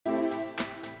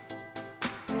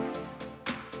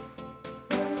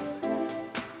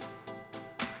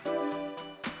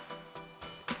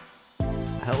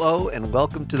Hello and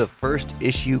welcome to the First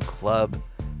Issue Club,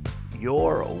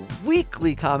 your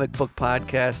weekly comic book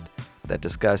podcast that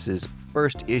discusses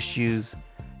first issues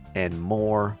and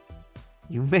more.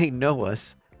 You may know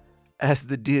us as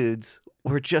the dudes.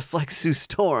 We're just like Sue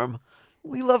Storm.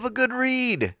 We love a good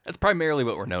read. That's primarily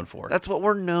what we're known for. That's what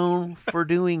we're known for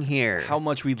doing here. How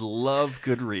much we love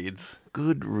good reads.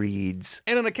 Good reads.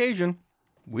 And on occasion,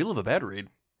 we love a bad read.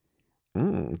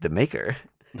 The maker.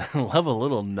 Love a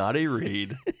little naughty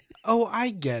read. Oh, I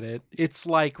get it. It's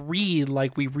like Reed,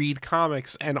 like we read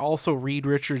comics, and also Reed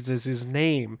Richards is his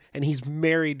name, and he's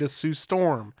married to Sue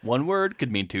Storm. One word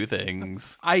could mean two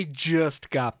things. I just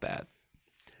got that.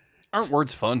 Aren't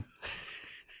words fun?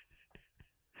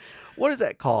 What is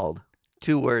that called?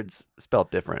 Two words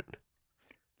spelt different.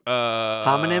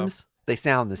 Homonyms? They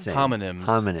sound the same.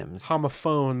 Homonyms.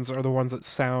 Homophones are the ones that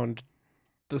sound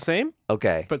the same,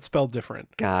 Okay. but spelled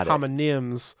different. Got it.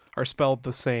 Homonyms are spelled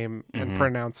the same and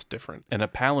pronounced different. And a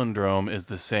palindrome is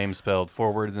the same spelled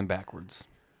forwards and backwards.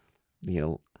 You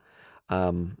know,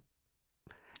 And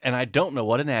I don't know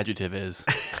what an adjective is.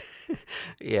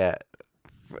 yeah.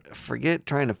 Forget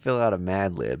trying to fill out a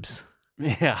Mad Libs.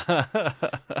 Yeah.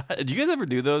 Did you guys ever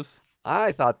do those?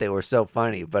 I thought they were so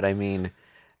funny, but I mean,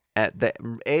 at the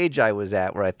age I was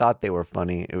at where I thought they were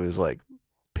funny, it was like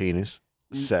penis,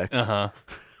 sex. Uh-huh.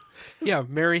 Yeah,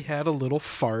 Mary had a little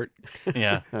fart.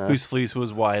 Yeah. Whose fleece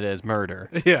was white as murder.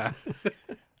 Yeah.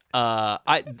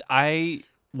 I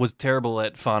was terrible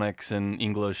at phonics and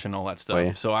English and all that stuff. Oh,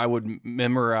 yeah? So I would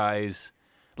memorize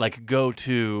like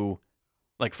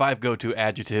five go-to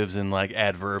adjectives and like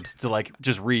adverbs to like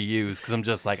just reuse because I'm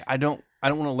just like I don't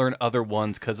want to learn other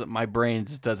ones because my brain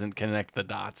just doesn't connect the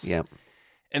dots. Yep.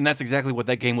 And that's exactly what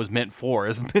that game was meant for.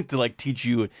 It's meant to like teach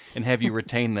you and have you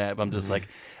retain that. But I'm just like,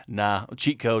 nah,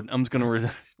 cheat code. I'm just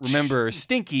gonna remember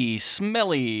stinky,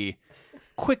 smelly,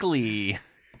 quickly.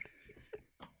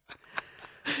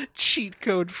 Cheat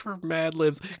code for Mad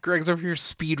Libs. Greg's over here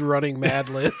speed running Mad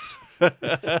Libs.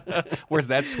 Where's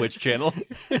that Switch channel?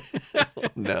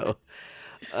 No.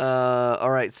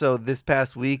 All right. So this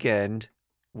past weekend,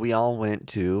 we all went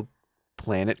to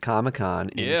Planet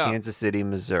Comicon in Kansas City,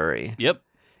 Missouri. Yep.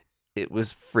 It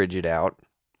was frigid out.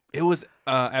 It was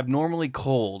abnormally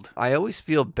cold. I always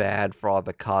feel bad for all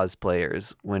the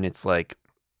cosplayers when it's like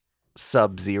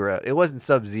sub-zero. It wasn't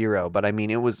sub-zero, but I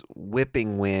mean, it was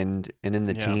whipping wind and in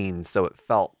the teens, so it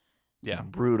felt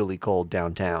brutally cold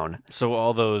downtown. So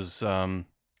all those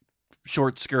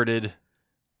short-skirted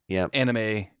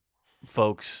anime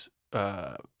folks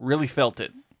really felt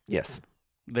it. Yes.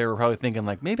 They were probably thinking,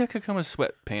 like, maybe I could come with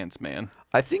sweatpants, man.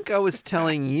 I think I was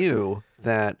telling you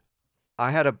that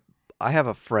I have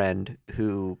a friend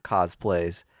who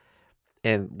cosplays,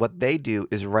 and what they do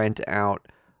is rent out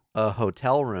a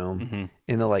hotel room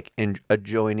in the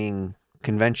adjoining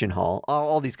convention hall.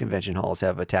 All these convention halls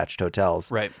have attached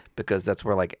hotels, right? Because that's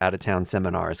where like out of town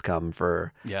seminars come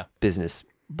for business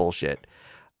bullshit.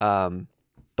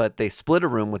 But they split a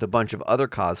room with a bunch of other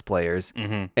cosplayers,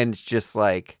 and it's just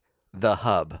like the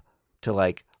hub to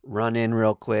like run in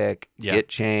real quick, get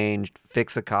changed,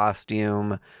 fix a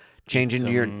costume, change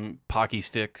into your Pocky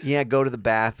sticks. Yeah, go to the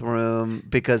bathroom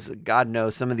because God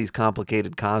knows some of these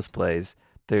complicated cosplays,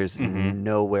 there's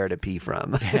nowhere to pee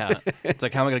from. Yeah. It's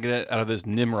like, how am I going to get out of this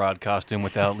Nimrod costume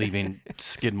without leaving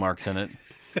skid marks in it?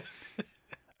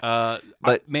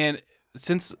 But man,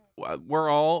 since we're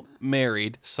all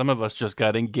married, some of us just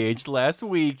got engaged last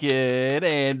weekend,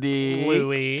 Andy.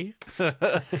 Louie.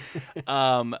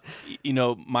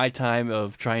 My time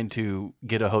of trying to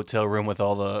get a hotel room with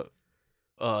all the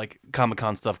like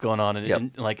Comicon stuff going on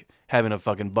and like having a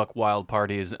fucking buck wild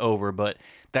party is over, but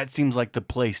that seems like the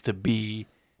place to be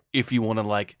if you want to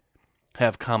like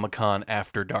have Comicon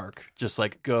after dark. Just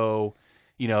like go,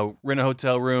 rent a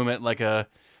hotel room at like a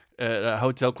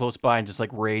hotel close by and just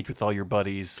like rage with all your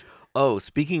buddies. Oh,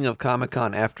 speaking of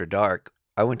Comicon after dark,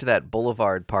 I went to that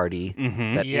Boulevard party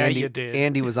that you did.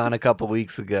 Andy was on a couple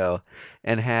weeks ago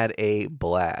and had a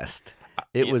blast.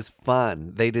 It was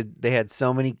fun. They had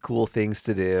so many cool things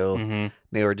to do.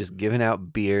 They were just giving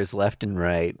out beers left and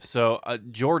right. So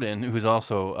Jordan, who's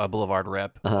also a Boulevard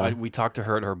rep, we talked to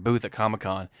her at her booth at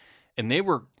Comicon, and they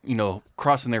were,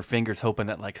 crossing their fingers hoping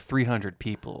that like 300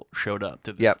 people showed up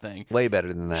to this thing. Way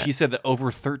better than that. She said that over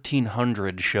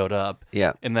 1,300 showed up.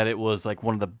 Yeah. And that it was like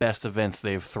one of the best events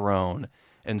they've thrown.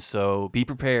 And so be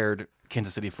prepared,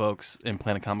 Kansas City folks and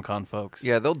Planet Comicon folks.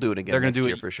 Yeah, they'll do it again. They're going to do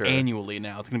it for sure. Annually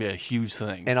now. It's going to be a huge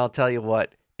thing. And I'll tell you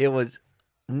what, it was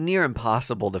near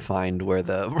impossible to find where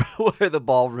the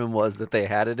ballroom was that they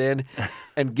had it in.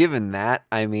 And given that,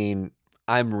 I mean,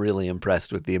 I'm really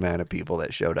impressed with the amount of people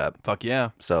that showed up. Fuck yeah.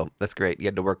 So that's great. You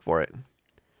had to work for it.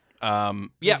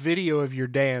 The video of your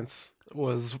dance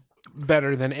was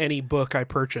better than any book I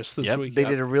purchased this week. They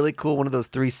did a really cool one of those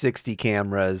 360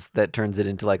 cameras that turns it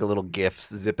into like a little GIF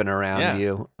zipping around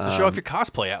you. To show off your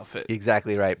cosplay outfit.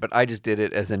 Exactly right. But I just did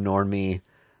it as a normie,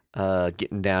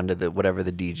 getting down to whatever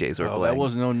the DJs were playing. That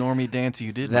was no normie dance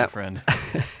you did, my friend.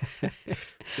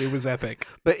 It was epic.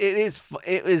 But it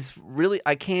is really,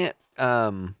 I can't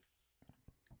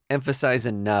emphasize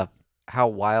enough how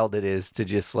wild it is to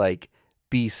just like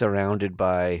be surrounded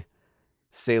by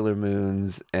Sailor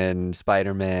Moons and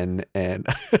Spider-Man and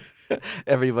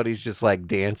everybody's just like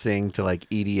dancing to like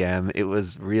EDM. It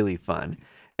was really fun.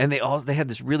 And they had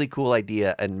this really cool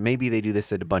idea, and maybe they do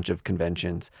this at a bunch of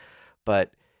conventions,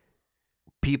 but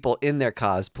people in their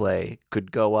cosplay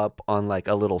could go up on like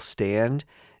a little stand,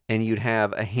 and you'd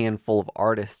have a handful of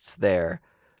artists there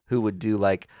who would do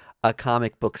like a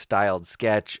comic book styled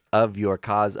sketch of you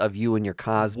and your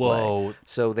cosplay. Whoa.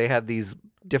 So they had these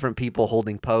different people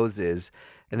holding poses,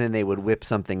 and then they would whip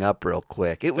something up real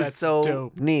quick. It was That's so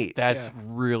dope. neat. That's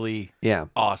really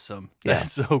awesome. Yeah.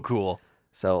 That's so cool.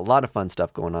 So a lot of fun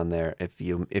stuff going on there. If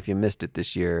you missed it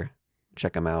this year,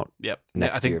 check them out. Yep.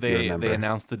 Next I think year, if you remember. they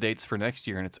announced the dates for next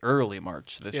year, and it's early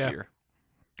March this year.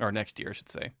 Or next year, I should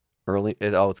say. Early?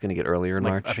 Oh, it's going to get earlier in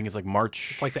March? I think it's like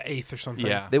March. It's like the 8th or something.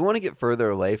 Yeah. They want to get further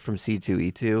away from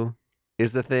C2E2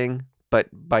 is the thing. But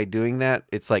by doing that,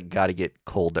 it's like got to get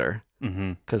colder.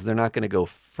 Because they're not going to go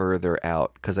further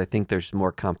out. Because I think there's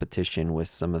more competition with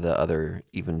some of the other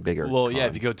even bigger cons.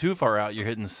 If you go too far out, you're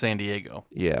hitting San Diego.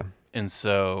 Yeah. And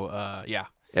so,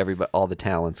 all the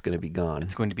talent's going to be gone.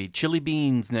 It's going to be chili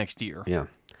beans next year. Yeah.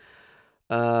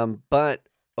 But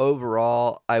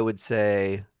overall, I would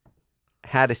say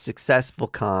had a successful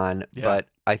con, but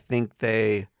I think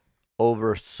they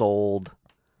oversold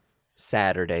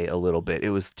Saturday a little bit.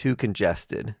 It was too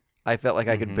congested. I felt like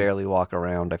I could barely walk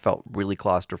around. I felt really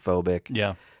claustrophobic.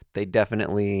 Yeah. They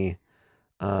definitely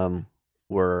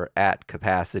were at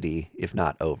capacity, if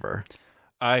not over.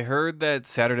 I heard that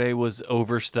Saturday was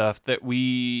overstuffed. That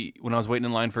when I was waiting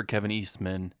in line for Kevin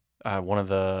Eastman, one of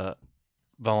the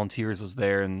volunteers was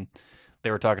there, and they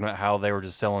were talking about how they were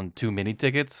just selling too many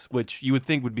tickets, which you would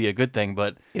think would be a good thing,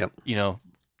 but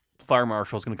fire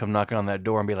marshal's going to come knocking on that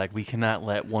door and be like, we cannot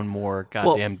let one more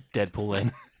goddamn Deadpool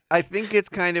in. I think it's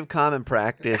kind of common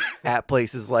practice at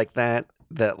places like that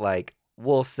like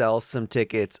we'll sell some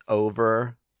tickets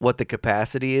over what the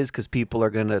capacity is because people are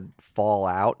going to fall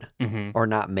out or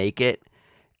not make it.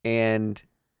 And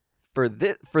for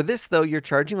this though, you're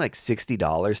charging like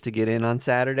 $60 to get in on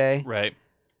Saturday. Right.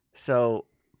 So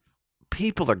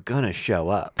people are going to show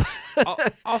up.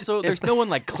 Also, there's no one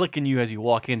like clicking you as you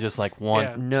walk in, just like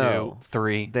 1, 2,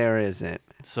 3. There isn't.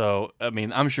 So, I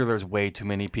mean, I'm sure there's way too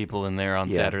many people in there on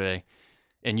Saturday,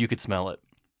 and you could smell it.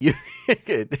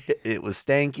 It was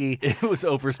stanky. It was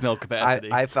over smell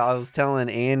capacity. I was telling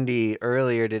Andy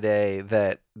earlier today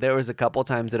that there was a couple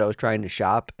times that I was trying to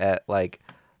shop at like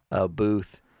a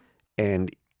booth,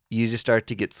 and you just start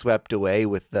to get swept away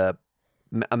with the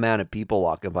amount of people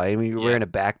walking by. I mean, you're wearing a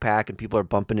backpack, and people are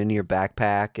bumping into your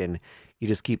backpack, and you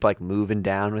just keep like moving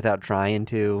down without trying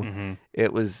to.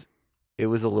 It was a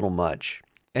little much,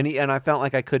 and I felt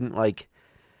like I couldn't like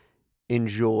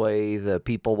enjoy the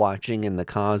people watching and the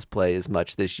cosplay as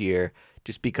much this year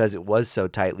just because it was so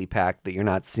tightly packed that you're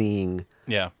not seeing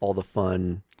all the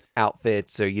fun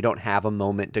outfits, or you don't have a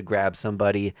moment to grab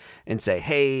somebody and say,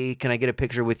 hey, can I get a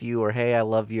picture with you? Or, hey, I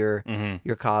love your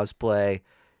cosplay,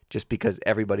 just because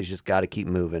everybody's just got to keep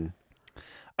moving.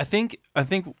 I think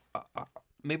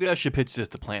maybe I should pitch this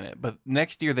to Planet, but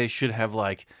next year they should have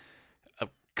like a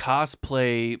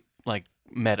cosplay like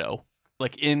meadow.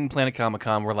 Like in Planet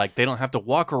Comicon, where like they don't have to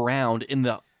walk around in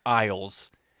the aisles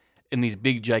in these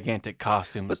big gigantic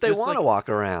costumes. But they want to walk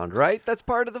around, right? That's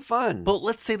part of the fun. But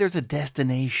let's say there's a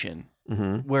destination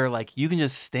where like you can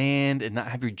just stand and not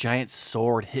have your giant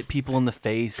sword hit people in the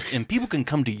face, and people can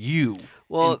come to you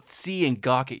and see and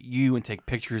gawk at you and take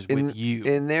pictures with you.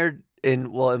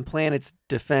 In Planet's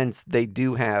defense, they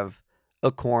do have a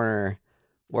corner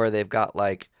where they've got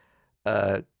like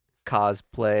a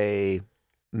cosplay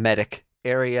medic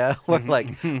area where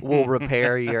like we'll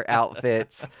repair your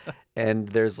outfits, and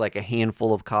there's like a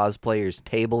handful of cosplayers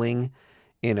tabling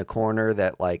in a corner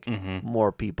that like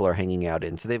more people are hanging out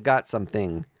in. So they've got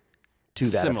something to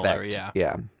that similar, effect.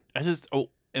 Yeah.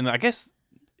 And I guess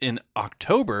in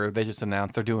October they just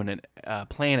announced they're doing a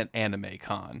Planet Anime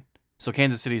Con. So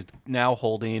Kansas City's now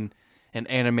holding an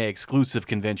anime exclusive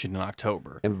convention in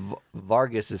October. And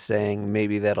Vargas is saying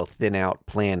maybe that'll thin out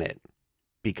Planet.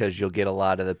 because you'll get a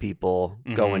lot of the people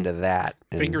going to that.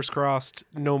 And Fingers crossed,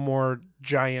 no more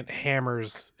giant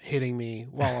hammers hitting me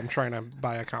while I'm trying to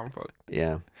buy a comic book.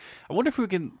 Yeah. I wonder if we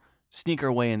can sneak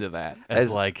our way into that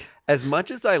as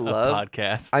much as I love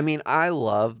podcast. I mean, I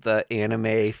love the anime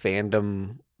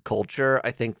fandom culture.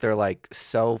 I think they're like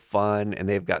so fun, and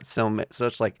they've got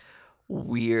such like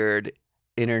weird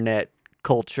internet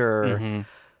culture,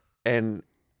 and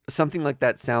something like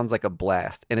that sounds like a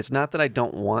blast. And it's not that I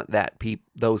don't want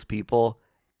those people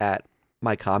at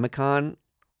my Comicon.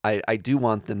 I do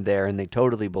want them there, and they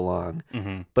totally belong.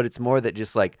 But it's more that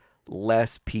just like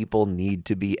less people need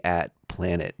to be at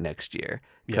Planet next year,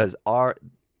 because our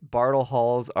Bartle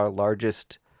Hall's our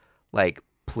largest like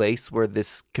place where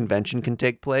this convention can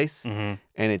take place, and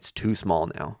it's too small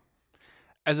now.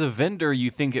 As a vendor, you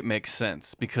think it makes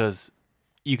sense because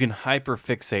you can hyper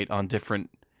fixate on different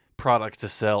products to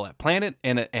sell at Planet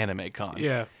and at AnimeCon.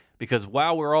 Yeah. Because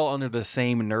while we're all under the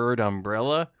same nerd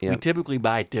umbrella, we typically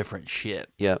buy different shit.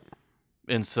 Yep.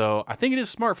 And so I think it is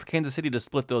smart for Kansas City to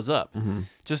split those up.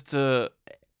 Just to,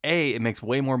 it makes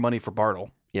way more money for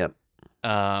Bartle. Yep.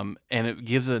 And it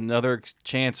gives another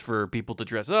chance for people to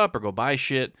dress up or go buy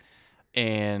shit.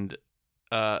 And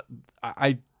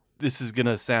this is going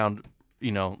to sound,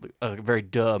 a very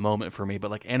duh moment for me,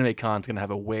 but like AnimeCon's going to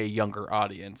have a way younger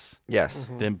audience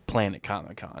than Planet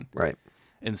Comic-Con. Right.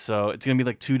 And so it's going to be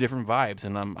like two different vibes.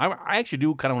 And I actually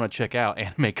do kind of want to check out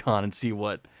AnimeCon and see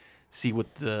what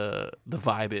the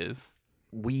vibe is.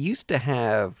 We used to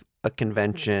have a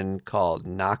convention called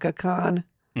NakaCon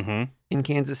in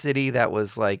Kansas City that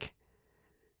was like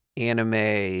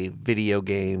anime video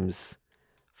games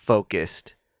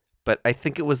focused, but I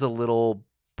think it was a little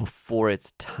before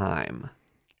its time.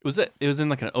 It was in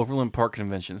like an Overland Park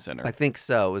Convention Center. I think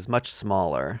so. It was much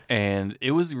smaller. And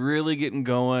it was really getting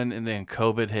going, and then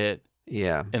COVID hit.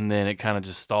 Yeah. And then it kind of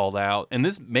just stalled out. And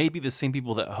this may be the same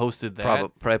people that hosted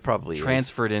that probably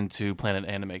transferred into Planet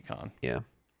AnimeCon. Yeah.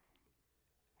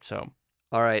 So.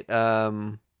 All right.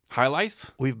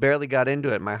 Highlights? We've barely got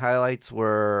into it. My highlights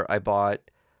were I bought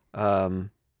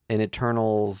an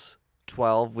Eternals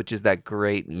 12, which is that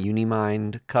great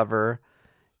Unimind cover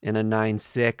in a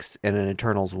 9.6, and an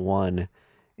Eternals 1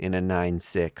 in a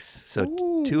 9.6.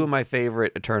 So two of my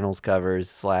favorite Eternals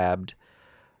covers slabbed.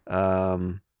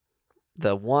 The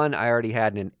one I already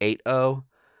had in an 8.0,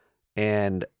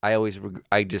 and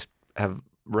I just have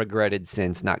regretted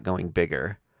since not going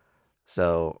bigger.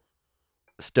 So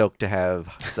stoked to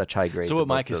have such high grades. So what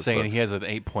Mike is saying, books. he has an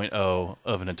 8.0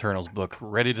 of an Eternals book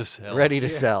ready to sell. Ready to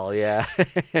sell, yeah.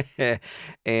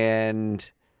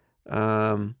 And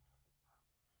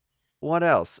what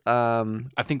else?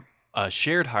 I think a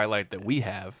shared highlight that we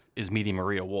have is meeting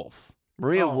Maria Wolf.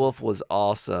 Maria Wolf was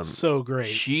awesome. So great.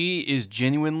 She is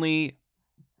genuinely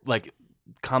like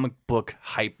comic book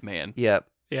hype man. Yep.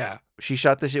 Yeah. She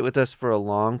shot the shit with us for a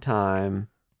long time.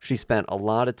 She spent a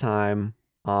lot of time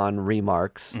on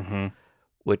remarks,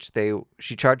 which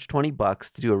she charged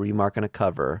 $20 to do a remark on a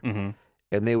cover, and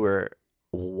they were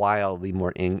wildly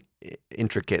more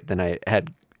intricate than I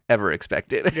had ever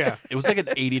expected. Yeah. It was like an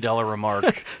 $80 remark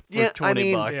for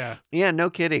 $20. Yeah, no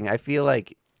kidding. I feel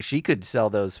like she could sell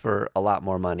those for a lot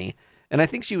more money. And I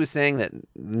think she was saying that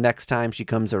next time she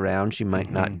comes around, she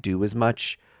might not do as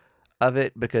much of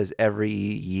it, because every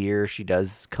year she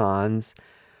does cons,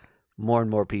 more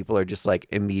and more people are just like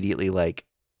immediately like,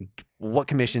 what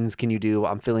commissions can you do?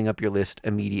 I'm filling up your list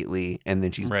immediately. And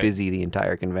then she's busy the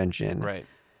entire convention. Right.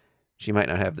 She might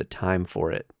not have the time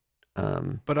for it.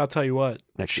 But I'll tell you what,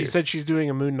 she said she's doing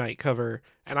a Moon Knight cover,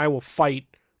 and I will fight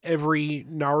every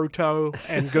Naruto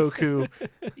and Goku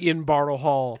in Bartle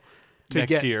Hall to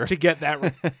get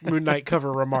that Moon Knight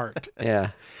cover remarked.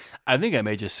 Yeah. I think I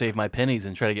may just save my pennies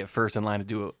and try to get first in line to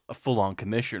do a full-on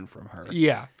commission from her.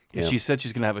 Yeah. She said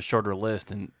she's going to have a shorter list,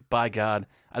 and by God,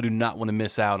 I do not want to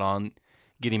miss out on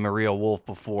getting Maria Wolf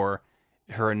before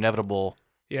her inevitable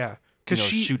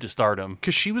shoot to stardom.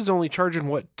 Because she was only charging,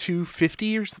 what,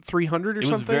 $250 or $300 or something?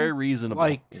 It was very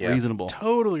reasonable. Reasonable.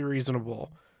 Totally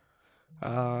reasonable.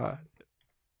 Yeah,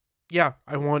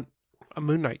 I want a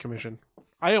Moon Knight commission.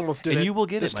 I almost did it. And you will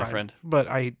get this it, my time, friend. But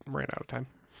I ran out of time.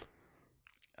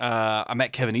 I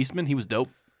met Kevin Eastman. He was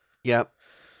dope. Yep.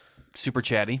 Super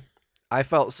chatty. I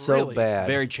felt so bad.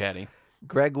 Very chatty.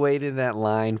 Greg waited in that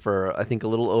line for, I think, a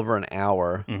little over an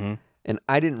hour. And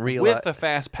I didn't realize... With a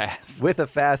fast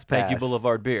pass. Thank you,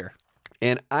 Boulevard Beer.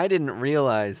 And I didn't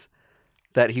realize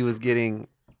that he was getting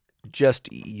just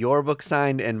your book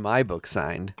signed and my book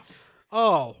signed.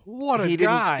 Oh, what a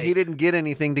guy. He didn't get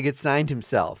anything to get signed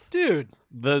himself. Dude.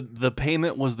 The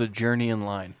payment was the journey in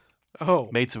line. Oh.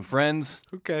 Made some friends.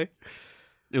 Okay.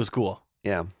 It was cool.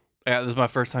 Yeah. Yeah, this is my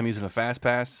first time using a fast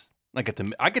pass. I get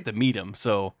to meet him,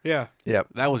 so yeah,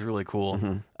 that was really cool.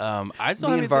 Mm-hmm. I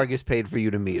Me and Vargas paid for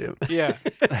you to meet him. Yeah.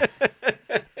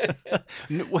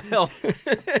 Well,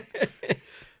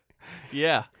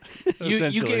 yeah.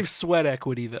 You gave sweat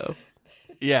equity though.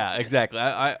 Yeah, exactly.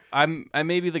 I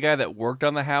may be the guy that worked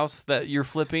on the house that you're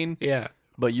flipping. Yeah.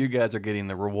 But you guys are getting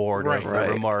the reward of the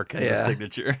remark and the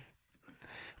signature.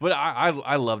 But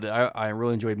I loved it. I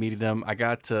really enjoyed meeting him. I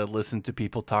got to listen to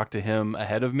people talk to him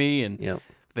ahead of me, and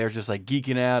they're just like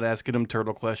geeking out, asking him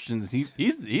turtle questions.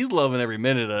 He's loving every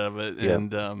minute of it,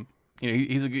 and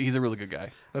he's a really good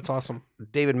guy. That's awesome.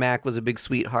 David Mack was a big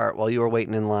sweetheart. While you were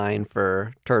waiting in line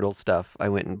for turtle stuff, I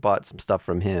went and bought some stuff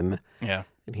from him. Yeah,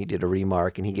 and he did a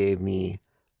remark, and he gave me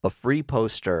a free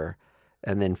poster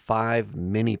and then 5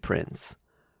 mini prints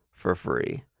for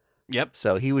free. Yep.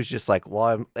 So he was just like,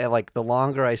 well, the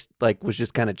longer I was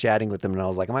just kind of chatting with him, and I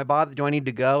was like, am I bothered? Do I need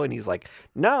to go? And he's like,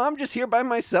 no, I'm just here by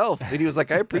myself. And he was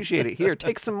like, I appreciate it. Here,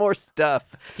 take some more stuff.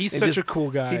 He's such a cool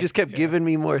guy. He just kept giving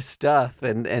me more stuff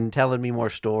and telling me more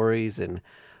stories, and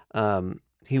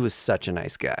he was such a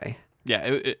nice guy.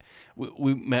 Yeah.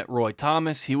 We met Roy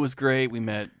Thomas. He was great. We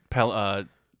met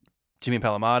Jimmy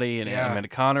Palamati and Amanda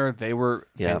Connor. They were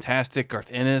fantastic. Garth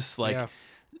Ennis,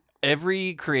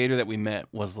 every creator that we met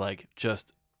was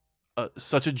just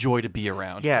such a joy to be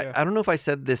around. Yeah, I don't know if I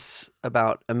said this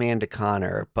about Amanda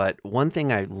Connor, but one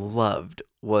thing I loved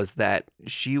was that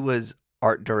she was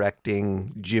art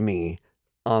directing Jimmy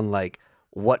on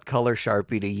what color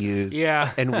Sharpie to use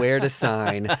and where to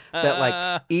sign.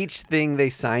 That each thing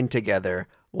they signed together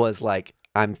was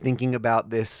I'm thinking about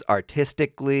this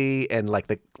artistically and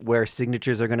where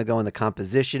signatures are going to go in the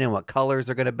composition and what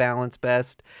colors are going to balance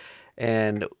best.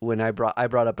 And when I brought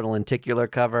up a lenticular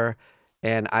cover,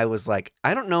 and I was like,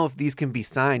 I don't know if these can be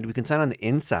signed. We can sign on the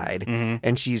inside. Mm-hmm.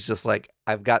 And she's just like,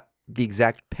 I've got the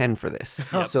exact pen for this.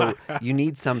 So you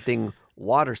need something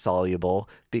water soluble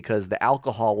because the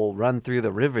alcohol will run through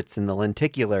the rivets in the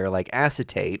lenticular like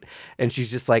acetate. And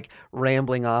she's just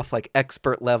rambling off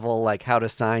expert level how to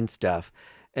sign stuff.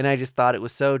 And I just thought it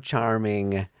was so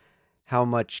charming how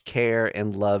much care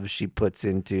and love she puts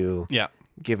into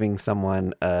giving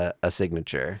someone a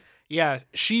signature. Yeah,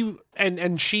 she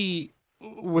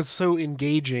was so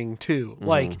engaging too.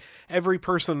 Mm-hmm. Every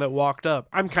person that walked up,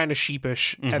 I'm kind of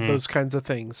sheepish at those kinds of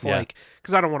things,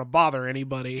 because I don't want to bother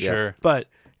anybody. Sure. But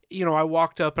I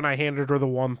walked up and I handed her the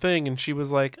one thing, and she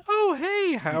was like, "Oh,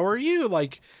 hey, how are you?"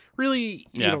 Really,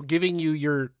 giving you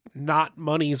your not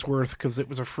money's worth because it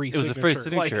was a free signature. It was a free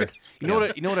signature. You know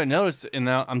what I noticed, and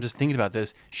now I'm just thinking about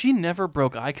this. She never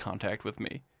broke eye contact with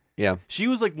me. Yeah. She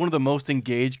was one of the most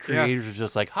engaged creators, of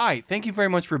just hi, thank you very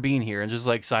much for being here, and just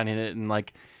signing it,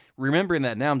 and remembering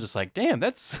that now I'm just damn,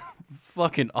 that's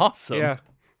fucking awesome. Yeah.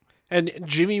 And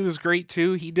Jimmy was great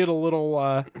too. He did a little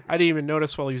I didn't even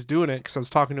notice while he was doing it because I was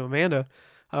talking to Amanda.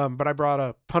 But I brought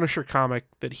a Punisher comic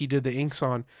that he did the inks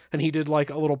on, and he did a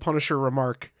little Punisher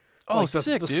remark. Oh,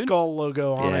 sick, the dude. skull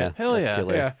logo on it. Hell yeah.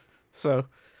 Killer. Yeah. So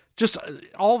just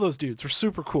all those dudes were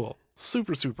super cool.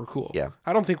 Super, super cool. Yeah.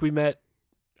 I don't think we met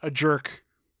a jerk.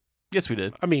 Yes, we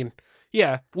did. I mean,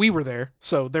 yeah, we were there,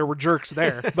 so there were jerks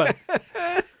there. But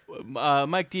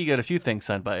Mike D got a few things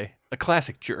signed by a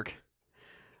classic jerk.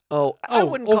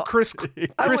 Chris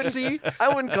C. I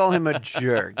wouldn't call him a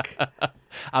jerk.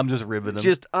 I'm just ribbing him.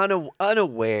 Just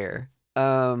unaware.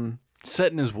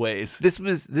 Set in his ways. This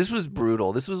was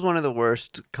brutal. This was one of the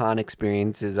worst con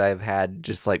experiences I've had,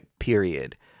 just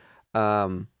period.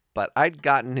 But I'd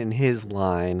gotten in his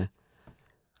line.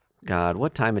 God,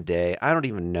 what time of day? I don't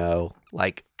even know.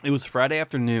 It was Friday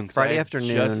afternoon. Friday afternoon.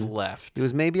 Just left. It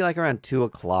was maybe around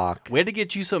 2:00. We had to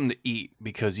get you something to eat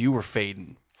because you were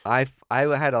fading. I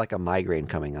had a migraine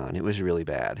coming on. It was really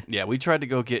bad. Yeah, we tried to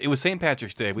go get. It was St.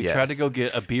 Patrick's Day. We tried to go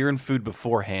get a beer and food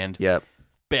beforehand. Yep.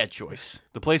 Bad choice.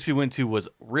 The place we went to was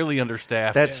really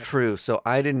understaffed. That's true. So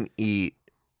I didn't eat,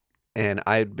 and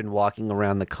I'd been walking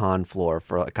around the con floor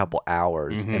for a couple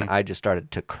hours, and I just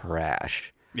started to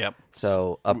crash. Yep.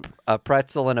 So a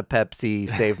pretzel and a Pepsi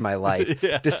saved my life,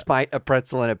 despite a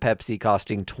pretzel and a Pepsi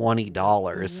costing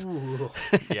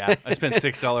 $20. Yeah, I spent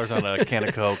 $6 on a can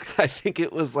of Coke. I think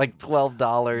it was $12.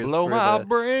 Blow my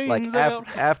brains out.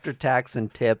 After tax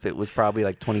and tip, it was probably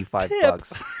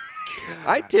 $25.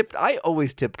 I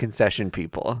always tip concession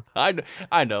people.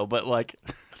 I know, but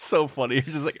so funny. You're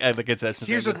just at the concession.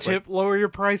 Here's a tip: lower your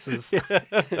prices.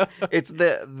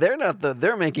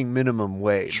 They're making minimum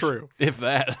wage. True, if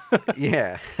that.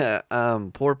 Yeah,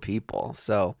 poor people.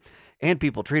 So And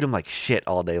people treat them like shit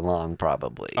all day long,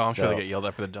 probably. Oh, I'm sure they get yelled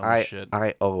at for the dumbest shit.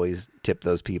 I always tip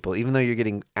those people, even though you're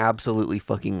getting absolutely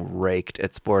fucking raked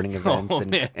at sporting events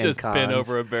and just cons. bent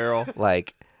over a barrel.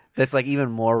 Like, that's like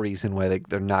even more reason why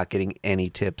they're not getting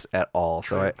any tips at all.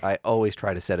 So I always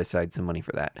try to set aside some money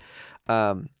for that.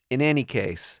 In any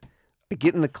case, I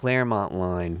get in the Claremont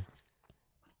line,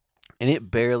 and it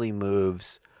barely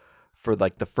moves for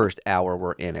like the first hour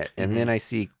we're in it. And then I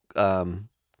see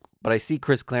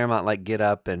Chris Claremont like get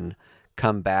up and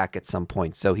come back at some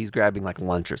point. So he's grabbing like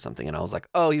lunch or something. And I was like,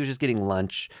 oh, he was just getting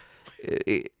lunch.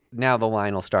 Now the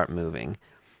line will start moving.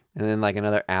 And then like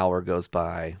another hour goes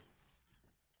by.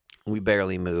 We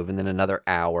barely move. And then another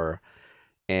hour.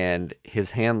 And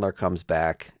his handler comes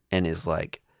back and is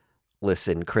like,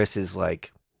 listen, Chris is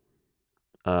like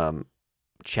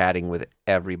chatting with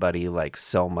everybody like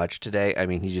so much today. I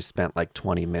mean, he just spent like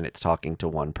 20 minutes talking to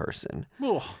one person.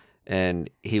 Ugh. And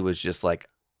he was just like,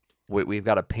 we've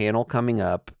got a panel coming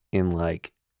up in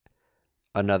like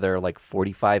another like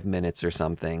 45 minutes or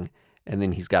something. And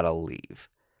then he's got to leave.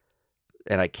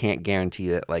 And I can't guarantee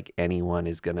that like anyone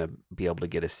is going to be able to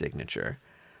get a signature.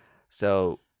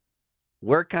 So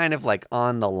we're kind of like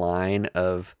on the line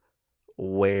of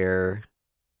where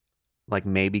like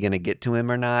maybe going to get to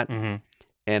him or not. Mm-hmm.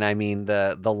 And I mean,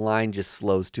 the line just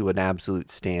slows to an absolute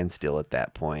standstill at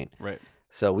that point. Right.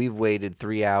 So we've waited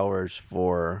 3 hours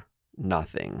for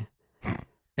nothing.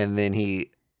 And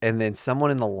then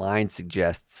someone in the line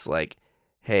suggests like,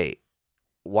 hey,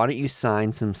 why don't you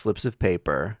sign some slips of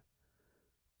paper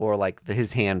or like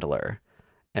his handler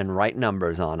and write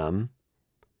numbers on them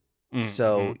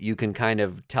so you can kind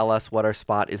of tell us what our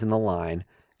spot is in the line,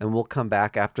 and we'll come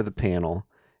back after the panel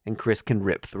and Chris can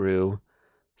rip through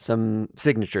some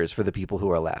signatures for the people who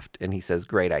are left. And he says,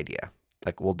 great idea.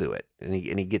 Like, we'll do it. And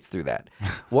he gets through that.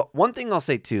 One thing I'll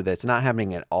say, too, that's not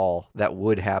happening at all that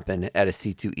would happen at a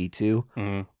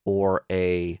C2E2 or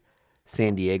a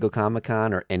San Diego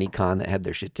Comicon or any con that had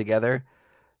their shit together,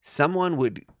 someone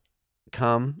would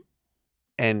come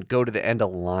and go to the end of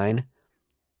the line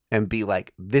and be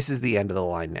like, this is the end of the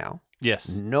line now. Yes.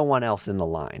 No one else in the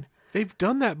line. They've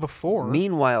done that before.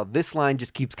 Meanwhile, this line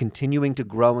just keeps continuing to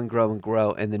grow and grow and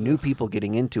grow, and the new people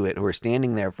getting into it who are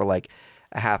standing there for like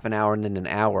a half an hour and then an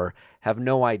hour have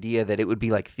no idea that it would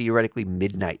be like theoretically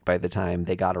midnight by the time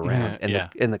they got around.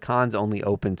 And the con's only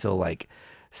open till like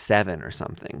 7 or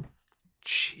something.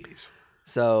 Jeez.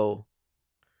 So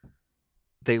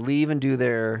they leave and do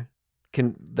their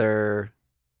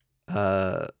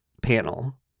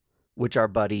panel, which our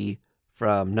buddy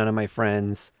from None of My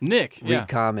Friends, Nick, Read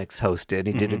Comics, hosted.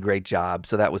 He did a great job,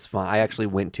 so that was fun. I actually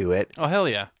went to it. Oh, hell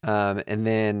yeah. And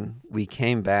then we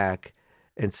came back,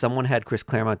 and someone had Chris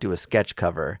Claremont do a sketch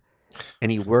cover,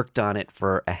 and he worked on it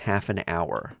for a half an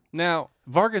hour. Now,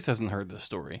 Vargas hasn't heard this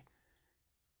story.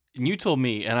 And you told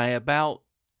me, and I about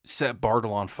set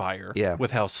Bartle on fire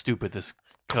with how stupid this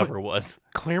cover was.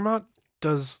 Claremont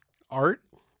does art?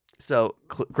 So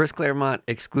Chris Claremont,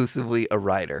 exclusively a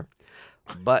writer,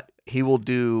 but he will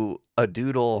do a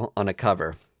doodle on a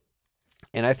cover.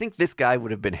 And I think this guy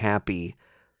would have been happy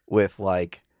with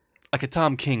like a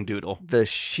Tom King doodle. The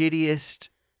shittiest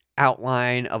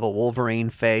outline of a Wolverine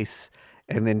face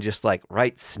and then just like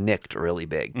write snicked really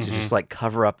big to just like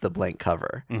cover up the blank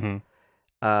cover.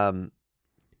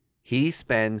 He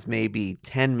spends maybe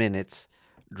 10 minutes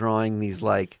drawing these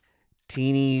like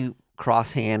teeny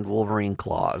crosshand Wolverine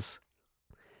claws.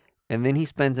 And then he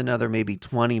spends another maybe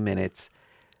 20 minutes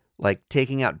like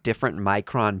taking out different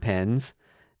micron pens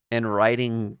and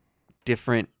writing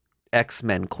different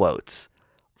X-Men quotes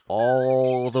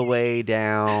all the way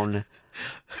down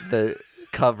the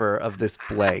cover of this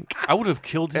blank. I would have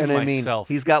killed him myself.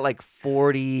 He's got like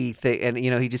 40 and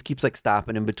you know, he just keeps like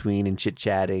stopping in between and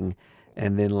chit-chatting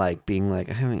and then like being like,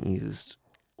 I haven't used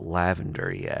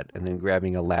lavender yet, and then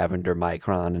grabbing a lavender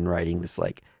micron and writing this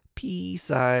like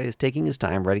pea-sized, taking his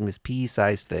time writing this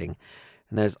pea-sized thing.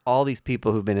 And there's all these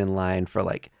people who've been in line for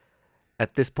like,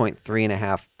 at this point,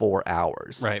 3.5, 4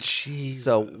 hours. Right. Jesus.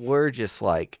 So we're just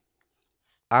like,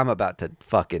 I'm about to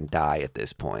fucking die at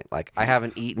this point. Like, I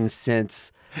haven't eaten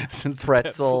since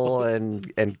pretzel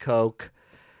and Coke.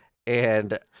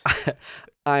 And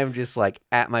I'm just like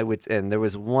at my wit's end. There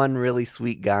was one really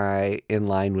sweet guy in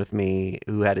line with me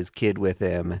who had his kid with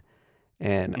him.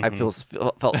 And I felt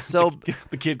so...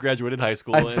 the kid graduated high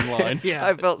school in line. Yeah.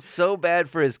 I felt so bad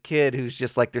for his kid who's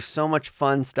just like, there's so much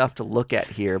fun stuff to look at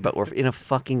here, but we're in a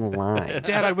fucking line.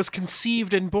 Dad, I was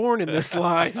conceived and born in this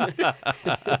line.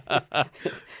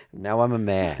 Now I'm a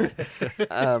man.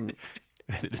 It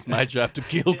is my job to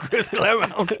kill Chris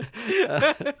Claremont.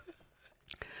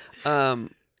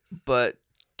 But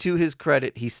to his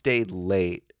credit, he stayed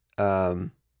late.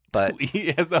 But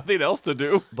he has nothing else to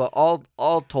do. But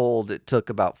all told, it took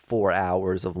about 4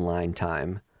 hours of line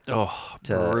time. Oh,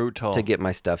 brutal. To get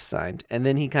my stuff signed. And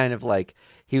then he kind of like,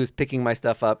 he was picking my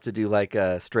stuff up to do like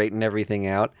straighten everything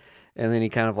out. And then he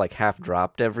kind of like half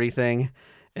dropped everything.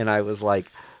 And I was like,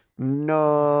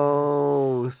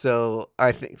 no. So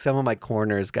I think some of my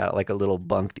corners got like a little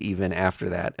bunked even after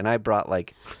that. And I brought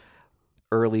like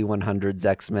early 100s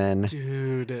X-Men,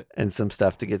 dude, and some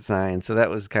stuff to get signed. So that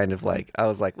was kind of like, I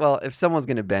was like, well, if someone's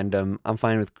gonna bend them, I'm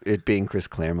fine with it being Chris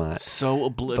Claremont. So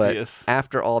oblivious. But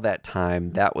after all that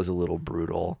time, that was a little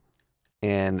brutal.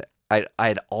 And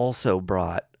I'd also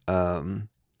brought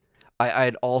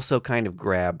I'd also kind of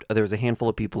grabbed, there was a handful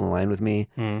of people in line with me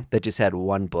that just had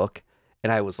one book,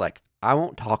 and I was like, I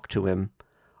won't talk to him,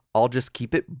 I'll just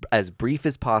keep it as brief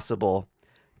as possible,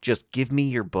 just give me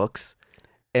your books.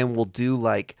 And we'll do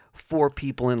like 4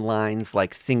 people in lines,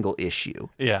 like single issue.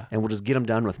 Yeah. And we'll just get them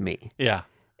done with me. Yeah.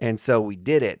 And so we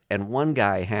did it. And one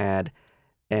guy had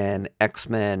an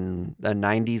X-Men, a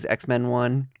 90s X-Men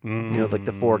one, like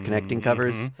the 4 connecting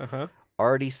covers,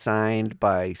 already signed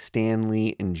by Stan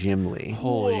Lee and Jim Lee.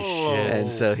 Holy shit. And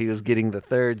so he was getting the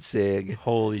 3rd SIG.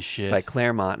 Holy shit. By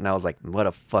Claremont. And I was like, what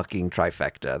a fucking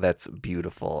trifecta. That's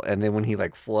beautiful. And then when he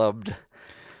like flubbed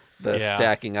the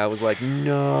stacking, I was like,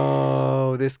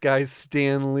 no, this guy's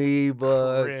Stan Lee,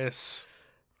 but Chris.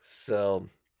 So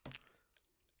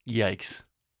yikes.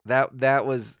 That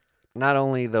was not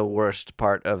only the worst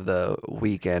part of the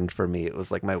weekend for me, it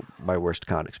was like my worst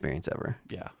con experience ever.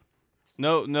 Yeah.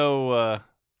 No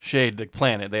shade to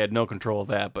Planet. They had no control of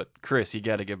that, but Chris, you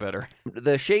got to get better.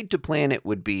 The shade to Planet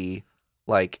would be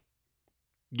like,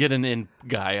 get an end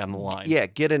guy on the line. Yeah,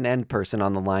 get an end person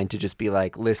on the line to just be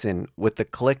like, listen, with the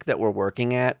click that we're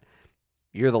working at,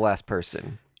 you're the last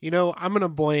person. I'm going to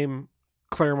blame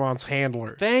Claremont's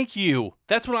handler. Thank you.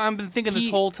 That's what I've been thinking this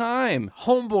whole time.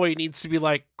 Homeboy needs to be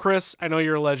like, Chris, I know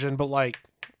you're a legend, but like,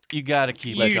 you got to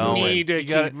keep going. You need to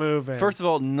keep moving. First of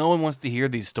all, no one wants to hear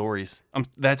these stories.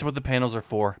 That's what the panels are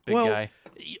for, big guy.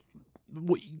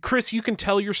 Chris, you can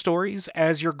tell your stories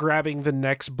as you're grabbing the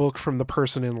next book from the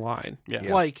person in line.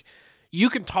 Yeah. Like, you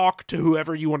can talk to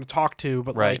whoever you want to talk to,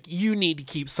 but like, you need to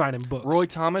keep signing books. Roy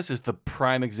Thomas is the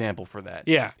prime example for that.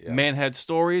 Yeah. Man had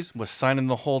stories, was signing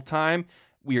the whole time.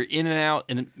 We were in and out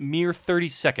in a mere 30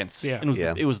 seconds. Yeah. And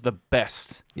it was the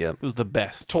best. Yep. It was the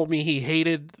best. Told me he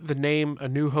hated the name A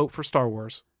New Hope for Star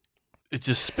Wars. It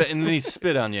just spit, and then he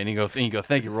spit on you, and you go,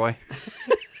 thank you, Roy.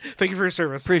 Thank you for your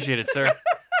service. Appreciate it, sir.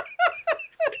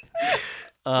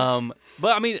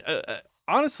 But I mean,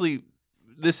 honestly,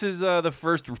 this is the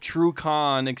first true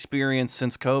con experience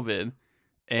since COVID,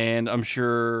 and I'm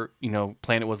sure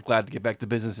Planet was glad to get back to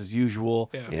business as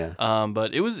usual. Yeah.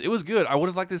 But it was good. I would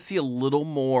have liked to see a little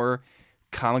more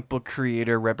comic book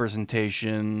creator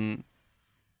representation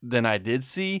than I did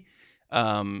see.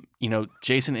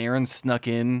 Jason Aaron snuck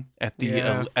in at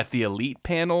the Elite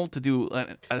panel to do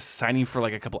a signing for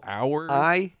like a couple hours.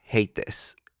 I hate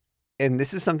this. And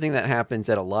this is something that happens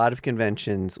at a lot of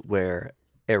conventions where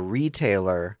a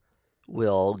retailer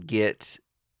will get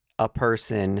a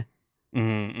person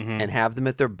and have them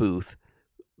at their booth,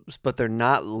 but they're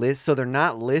not listed.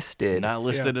 Not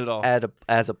listed at all.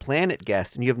 As a Planet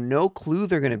guest, and you have no clue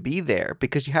they're going to be there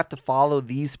because you have to follow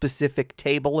these specific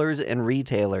tablers and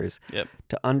retailers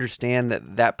to understand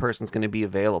that person's going to be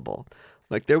available.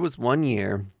 Like there was one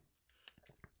year,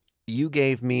 you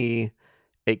gave me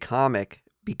a comic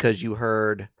because you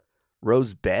heard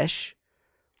Rose Besh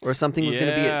or something was going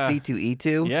to be at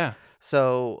C2E2. Yeah.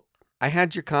 So I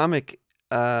had your comic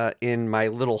in my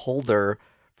little holder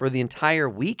for the entire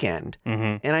weekend,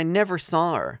 and I never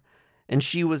saw her. And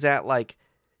she was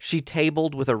she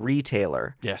tabled with a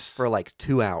retailer for like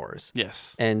 2 hours.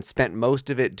 Yes. And spent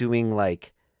most of it doing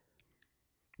like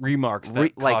remarks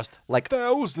that cost like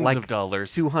thousands of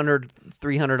dollars. $200,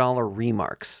 $300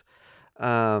 remarks.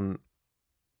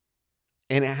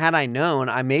 And had I known,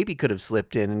 I maybe could have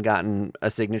slipped in and gotten a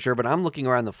signature, but I'm looking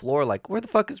around the floor like, where the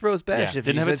fuck is Rose Besh? If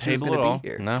didn't have a table at all. Be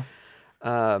here? No.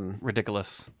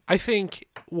 Ridiculous. I think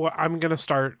I'm going to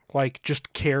start like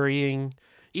just carrying,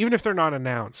 even if they're not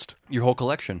announced. Your whole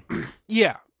collection.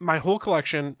 Yeah. My whole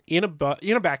collection in a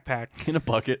backpack. In a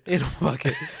bucket.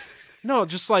 No,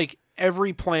 just like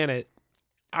every Planet,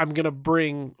 I'm going to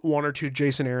bring 1 or 2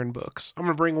 Jason Aaron books. I'm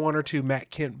going to bring 1 or 2 Matt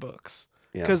Kent books.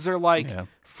 Because they're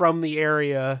from the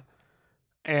area,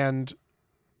 and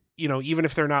even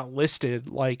if they're not listed,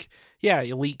 like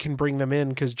Elite can bring them in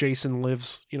because Jason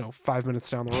lives 5 minutes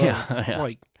down the road. Yeah.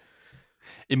 Like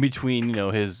In between,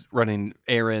 his running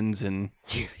errands and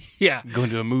going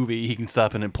to a movie, he can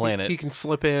stop in and plan it. He can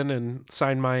slip in and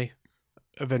sign my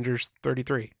Avengers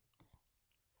 33.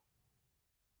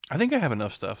 I think I have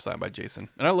enough stuff signed by Jason,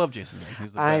 and I love Jason.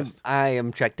 He's the best. I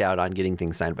am checked out on getting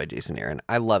things signed by Jason Aaron.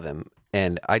 I love him,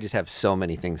 and I just have so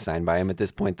many things signed by him at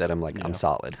this point that I'm like, I'm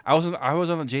solid. I was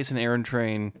on the Jason Aaron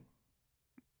train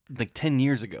like 10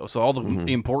 years ago, so all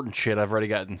the important shit I've already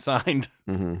gotten signed.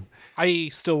 Mm-hmm. I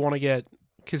still want to get,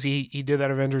 because he did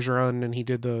that Avengers run, and he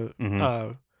did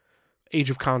the Age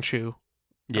of Khonshu.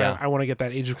 Yeah. I want to get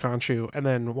that Age of Khonshu, and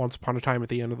then Once Upon a Time at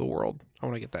the End of the World. I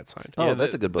want to get that signed. Oh,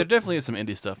 that's a good book. There definitely is some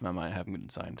indie stuff that might haven't been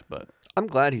signed, but I'm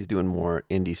glad he's doing more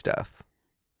indie stuff.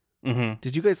 Mm-hmm.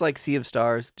 Did you guys like Sea of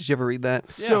Stars? Did you ever read that?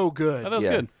 So good. Oh, that was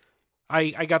good.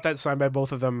 I got that signed by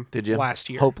both of them. Did you? Last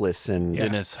year. Hopeless and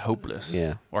Dennis Hopeless.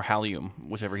 Yeah. Or Halium,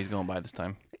 whichever he's going by this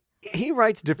time. He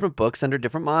writes different books under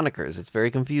different monikers. It's very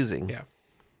confusing. Yeah.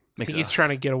 I think he's trying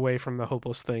to get away from the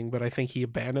Hopeless thing, but I think he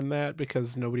abandoned that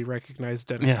because nobody recognized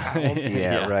Dennis Howell.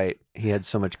 Yeah, right. He had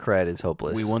so much cred as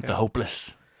Hopeless. We want the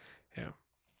Hopeless. Yeah.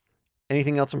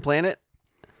 Anything else from Planet?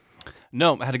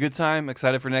 No, I had a good time.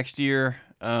 Excited for next year.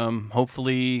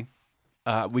 Hopefully,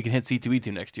 we can hit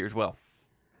C2E2 next year as well.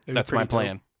 That's my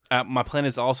plan. My plan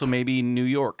is also maybe New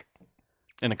York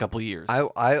in a couple of years.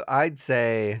 I'd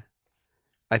say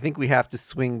I think we have to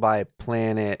swing by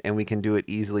Planet, and we can do it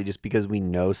easily just because we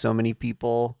know so many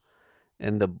people,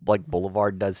 and the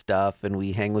Boulevard does stuff, and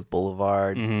we hang with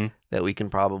Boulevard that we can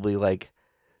probably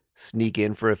sneak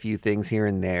in for a few things here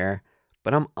and there.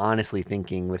 But I'm honestly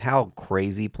thinking with how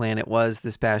crazy Planet was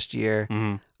this past year,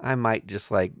 I might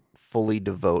just fully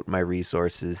devote my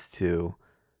resources to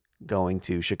going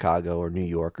to Chicago or New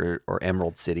York or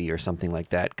Emerald City or something like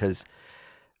that, because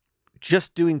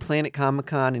just doing Planet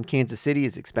Comicon in Kansas City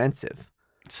is expensive.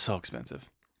 It's so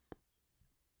expensive.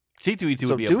 C2E2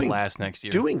 would be a blast next year.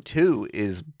 Doing 2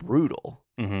 is brutal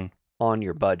on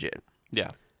your budget. Yeah.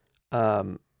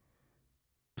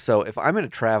 So if I'm going to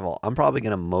travel, I'm probably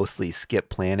going to mostly skip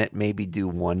Planet, maybe do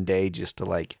one day just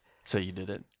to So you did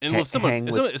it. And if someone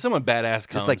badass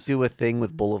comes. Just do a thing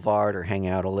with Boulevard or hang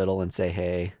out a little and say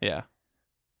hey. Yeah.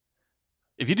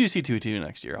 If you do C2E2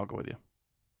 next year, I'll go with you.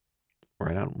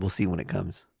 Right on. We'll see when it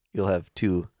comes. You'll have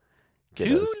 2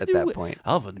 kiddos at that point.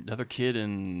 I'll have another kid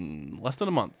in less than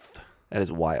a month. That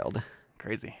is wild.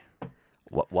 Crazy.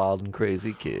 What wild and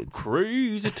crazy kids.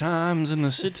 Crazy times in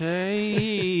the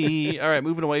city. All right,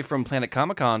 moving away from Planet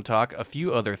Comicon talk, a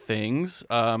few other things.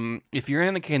 If you're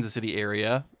in the Kansas City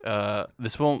area,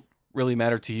 this won't really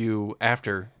matter to you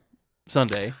after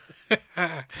Sunday,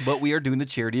 but we are doing the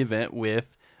charity event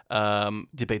with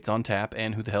Debates on Tap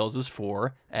and Who the Hell Is This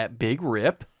For at Big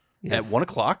Rip at 1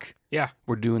 o'clock. Yeah.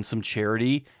 We're doing some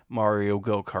charity Mario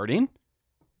go-karting,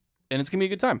 and it's going to be a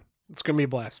good time. It's going to be a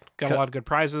blast. Got a lot of good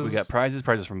prizes. We got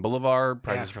prizes from Boulevard,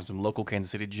 prizes from some local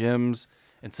Kansas City gyms,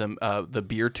 and some the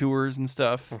beer tours and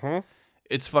stuff.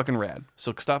 It's fucking rad.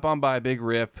 So stop on by Big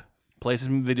Rip, play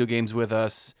some video games with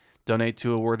us, donate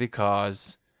to a worthy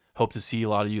cause. Hope to see a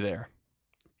lot of you there.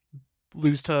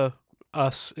 Lose to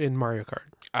us in Mario Kart.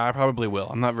 I probably will.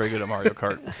 I'm not very good at Mario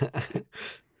Kart.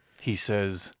 He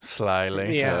says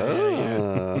slyly.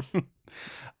 Yeah.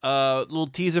 Little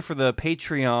teaser for the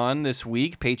Patreon this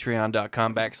week,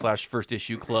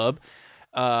 patreon.com/firstissueclub.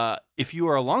 If you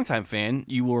are a longtime fan,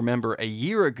 you will remember a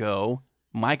year ago,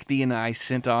 Mike D and I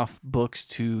sent off books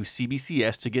to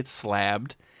CBCS to get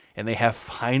slabbed, and they have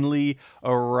finally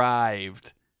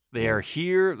arrived. They are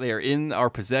here. They are in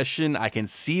our possession. I can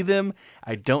see them.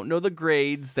 I don't know the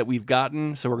grades that we've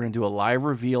gotten, so we're going to do a live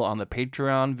reveal on the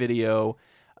Patreon video.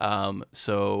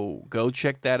 So go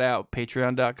check that out,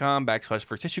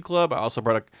 patreon.com/firstissueclub. I also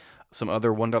brought some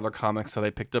other $1 comics that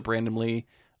I picked up randomly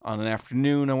on an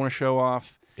afternoon I want to show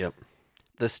off. Yep.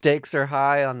 The stakes are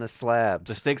high on the slabs.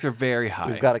 The stakes are very high.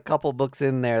 We've got a couple books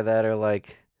in there that are the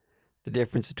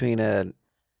difference between a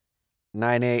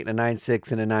 9.8 and a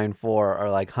 9.6 and a 9.4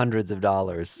 are hundreds of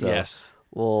dollars. So yes.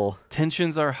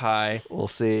 Tensions are high. We'll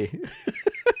see.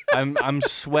 I'm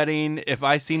sweating. If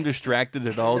I seem distracted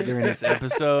at all during this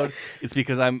episode, it's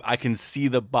because I can see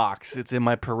the box. It's in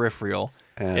my peripheral,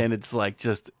 and it's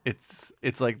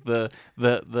it's like the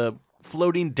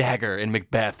floating dagger in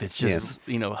Macbeth. It's just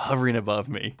hovering above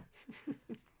me.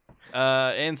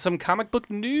 And some comic book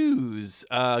news.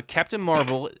 Captain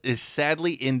Marvel is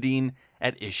sadly ending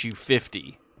at issue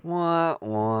 50. Wah,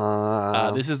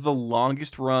 wah. This is the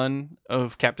longest run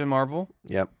of Captain Marvel.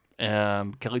 Yep.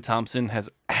 Kelly Thompson has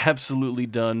absolutely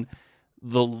done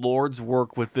the Lord's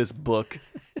work with this book.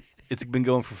 It's been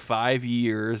going for 5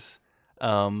 years.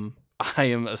 I I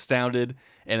am astounded,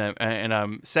 and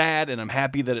I'm sad, and I'm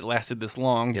happy that it lasted this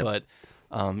long. Yep. But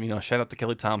shout out to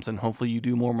Kelly Thompson. Hopefully you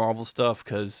do more Marvel stuff,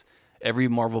 because every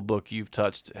Marvel book you've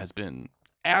touched has been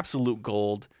absolute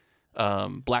gold.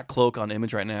 Black Cloak on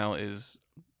Image right now is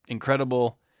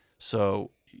incredible.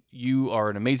 So you are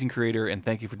an amazing creator, and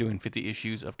thank you for doing 50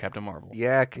 issues of Captain Marvel.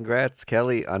 Yeah, congrats,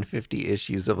 Kelly, on 50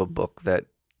 issues of a book that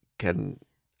can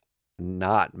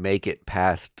not make it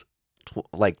past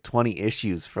 20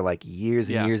 issues for years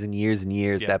and years and years and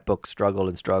years. Yeah. That book struggled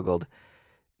and struggled,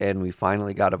 and we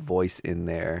finally got a voice in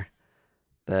there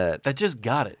that just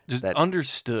got it, that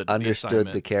understood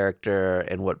the character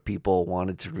and what people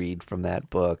wanted to read from that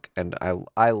book. And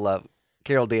I love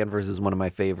Carol Danvers is one of my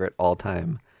favorite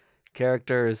all-time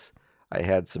characters. I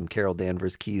had some Carol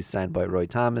Danvers keys signed by Roy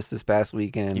Thomas this past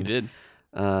weekend. You did.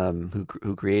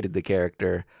 Who created the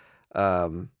character.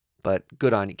 But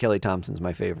good on you. Kelly Thompson's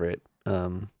my favorite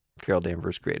Carol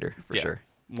Danvers creator for sure.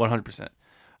 100%.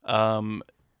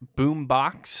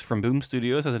 Boombox from Boom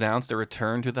Studios has announced a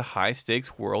return to the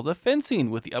high-stakes world of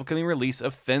fencing with the upcoming release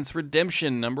of Fence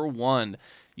Redemption #1.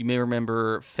 You may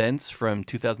remember Fence from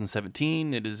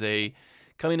 2017. It is a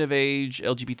coming-of-age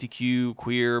LGBTQ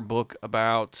queer book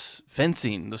about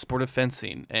fencing, the sport of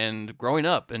fencing, and growing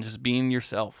up and just being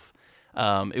yourself.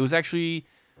 It was actually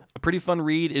a pretty fun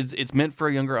read. It's meant for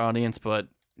a younger audience, but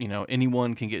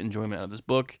anyone can get enjoyment out of this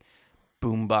book.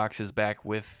 Boombox is back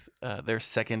with their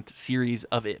second series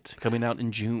of it, coming out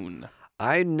in June.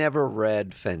 I never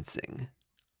read Fencing,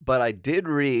 but I did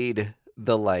read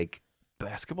the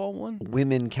basketball one,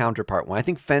 women counterpart one. I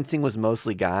think Fencing was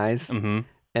mostly guys, and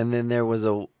then there was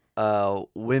a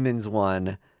women's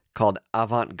one called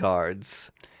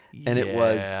Avant-Gardes. And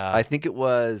I think it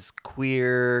was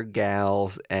queer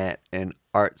gals at an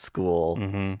art school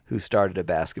who started a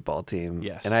basketball team.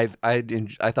 Yes. And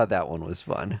I thought that one was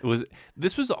fun.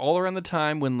 This was all around the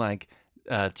time when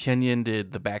Tianyin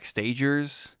did the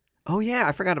Backstagers. Oh yeah,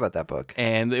 I forgot about that book.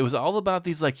 And it was all about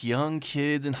these young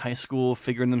kids in high school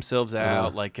figuring themselves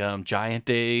out, Giant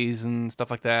Days and stuff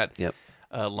like that. Yep.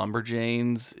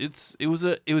 Lumberjanes. It was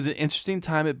an interesting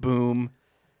time at Boom.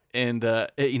 And, a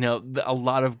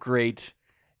lot of great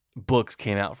books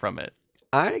came out from it.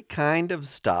 I kind of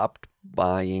stopped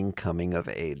buying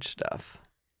coming-of-age stuff.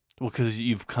 Well, because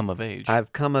you've come of age.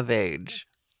 I've come of age.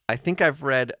 I think I've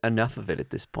read enough of it at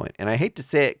this point. And I hate to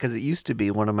say it because it used to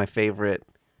be one of my favorite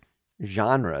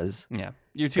genres. Yeah,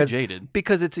 you're too jaded.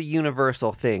 Because it's a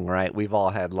universal thing, right? We've all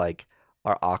had,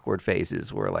 our awkward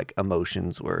phases where,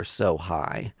 emotions were so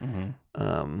high.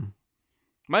 Mm-hmm.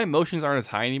 My emotions aren't as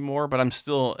high anymore, but I'm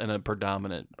still in a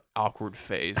predominant awkward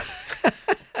phase.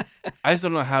 I just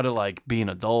don't know how to be an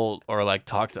adult or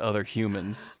talk to other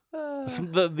humans.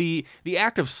 The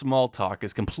act of small talk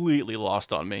is completely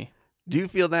lost on me. Do you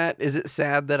feel that? Is it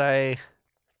sad that I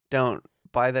don't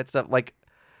buy that stuff?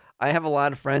 I have a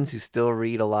lot of friends who still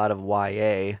read a lot of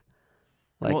YA,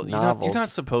 novels. You're not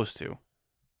supposed to.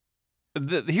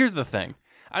 Here's the thing.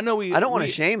 I don't want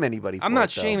to shame anybody. I'm not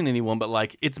shaming anyone,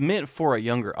 but it's meant for a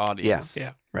younger audience.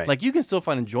 Yeah, right. You can still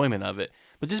find enjoyment of it,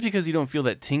 but just because you don't feel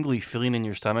that tingly feeling in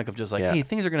your stomach of just hey,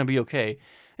 things are gonna be okay,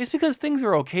 it's because things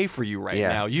are okay for you right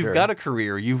now. You've got a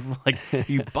career. You've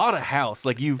you bought a house.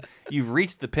 You've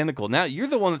reached the pinnacle. Now you're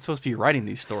the one that's supposed to be writing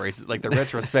these stories, the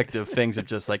retrospective things of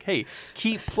just hey,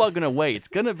 keep plugging away. It's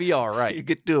gonna be all right. You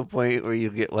get to a point where you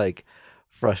get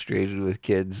frustrated with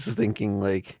kids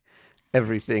thinking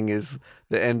everything is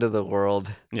the end of the world.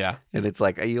 Yeah. And it's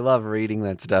you love reading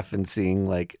that stuff and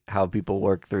seeing how people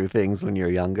work through things when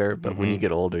you're younger, but when you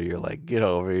get older, you're get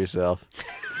over yourself.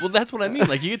 Well, that's what I mean.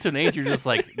 You get to an age, you're just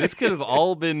this could have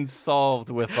all been solved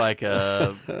with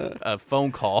a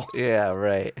phone call. Yeah,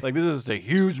 right. This is a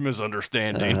huge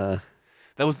misunderstanding.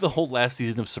 That was the whole last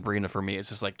season of Sabrina for me.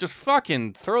 It's just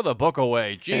fucking throw the book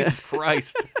away. Jesus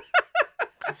Christ.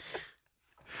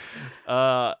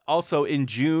 Also in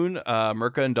June,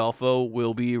 Mirka Andolfo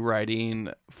will be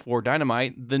writing for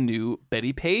Dynamite the new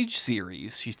Betty Page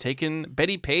series. She's taken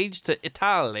Betty Page to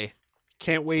Italy.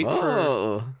 Can't wait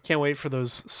for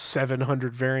those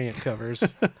 700 variant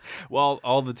covers. Well,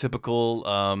 all the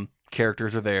typical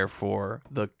characters are there for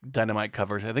the Dynamite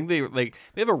covers. I think they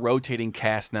have a rotating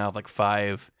cast now of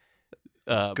 5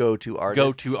 go-to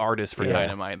artists for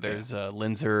Dynamite. There's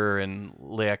Linzer and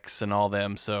Lex and all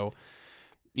them. So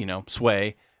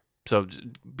Sway. So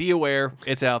be aware,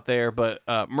 it's out there. But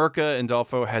Mirka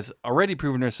Andolfo has already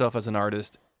proven herself as an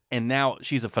artist, and now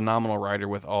she's a phenomenal writer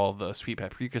with all the Sweet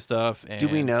Paprika stuff. And do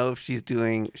we know if she's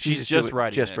doing? She's just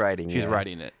writing. She's yeah.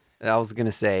 writing it. I was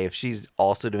gonna say if she's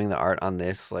also doing the art on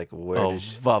this, where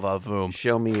Vava Voom.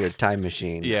 Show me your time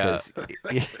machine. Yeah.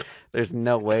 There's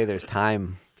no way there's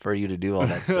time for you to do all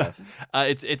that stuff?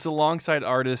 It's alongside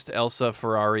artist Elsa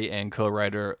Ferrari and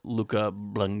co-writer Luca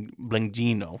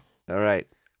Blangino. All right.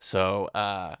 So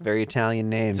very Italian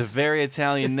names. It's a very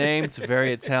Italian name. It's a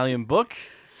very Italian book.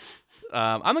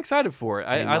 I'm excited for it.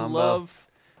 I love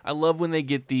when they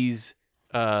get these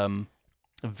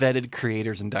vetted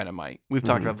creators in Dynamite. We've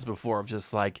talked about this before. Of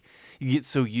just like you get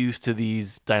so used to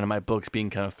these Dynamite books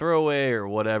being kind of throwaway or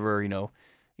whatever,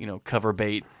 cover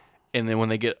bait. And then when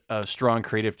they get a strong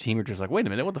creative team, you're just like, wait a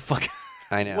minute, what the fuck?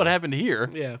 I know. What happened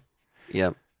here? Yeah.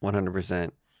 Yep,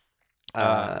 100%.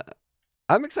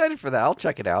 I'm excited for that. I'll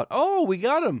check it out. Oh, we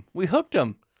got him. We hooked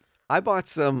him. I bought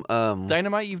some...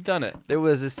 Dynamite, you've done it. There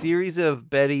was a series of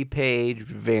Betty Page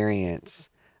variants.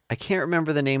 I can't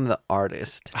remember the name of the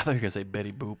artist. I thought you were going to say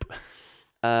Betty Boop.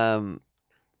 But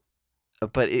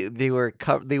they were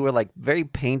like very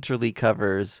painterly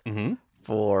covers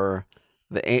for...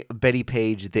 Betty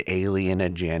Page, The Alien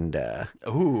Agenda.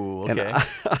 Ooh, okay. And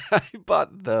I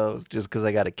bought those just because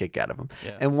I got a kick out of them.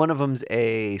 Yeah. And one of them's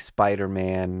a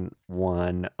Spider-Man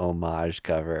 1 homage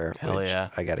cover. Hell which yeah.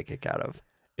 I got a kick out of.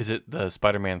 Is it the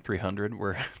Spider-Man 300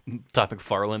 where Todd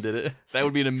McFarlane did it? That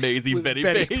would be an amazing With Betty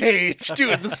Page Page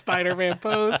doing the Spider-Man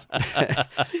pose.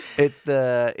 It's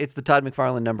the Todd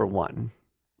McFarlane #1.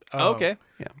 Oh, okay.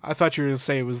 Yeah. I thought you were going to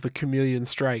say it was the Chameleon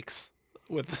Strikes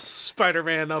with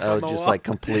Spider-Man up on the just wall. like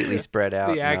completely spread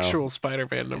out. The actual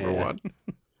Spider-Man #1.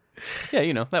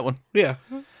 Yeah, that one. Yeah.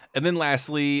 And then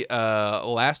lastly,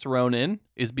 Last Ronin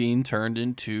is being turned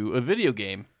into a video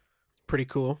game. Pretty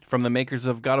cool. From the makers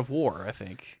of God of War, I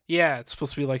think. Yeah, it's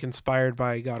supposed to be like inspired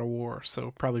by God of War,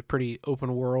 so probably pretty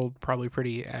open world, probably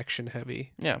pretty action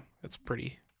heavy. Yeah. That's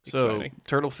pretty So, exciting.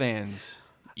 Turtle fans,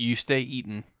 you stay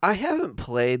eating. I haven't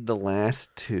played the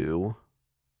last 2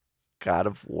 God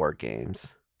of War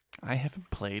games. I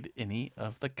haven't played any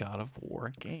of the God of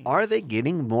War games. Are they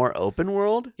getting more open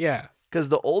world? Yeah. Because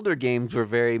the older games were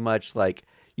very much like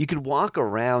you could walk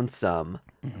around some,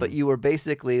 but you were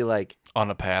basically like on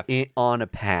a path. On a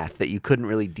path that you couldn't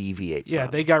really deviate Yeah,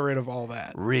 from. they got rid of all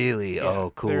that. Really? Yeah.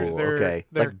 Oh, cool. They're- Okay.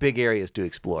 Like big areas to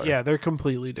explore. Yeah, they're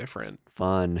completely different.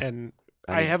 Fun. And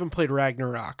I haven't played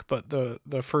Ragnarok, but the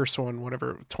first one,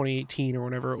 whatever, 2018 or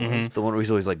whatever it was. The one where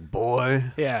he's always like, boy.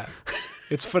 Yeah.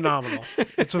 It's phenomenal.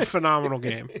 It's a phenomenal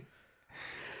game.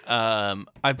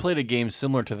 I played a game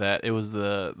similar to that. It was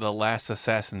the last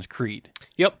Assassin's Creed.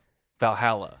 Yep.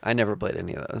 Valhalla. I never played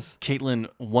any of those. Caitlin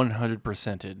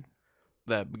 100%ed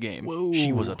that game. Whoa.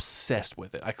 She was obsessed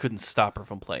with it. I couldn't stop her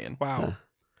from playing. Wow.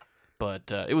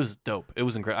 But it was dope. It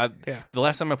was incredible. Yeah. The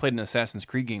last time I played an Assassin's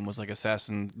Creed game was like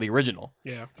the original.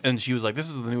 Yeah. And she was like, "This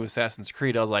is the new Assassin's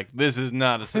Creed." I was like, "This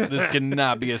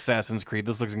cannot be Assassin's Creed.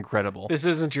 This looks incredible. This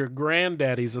isn't your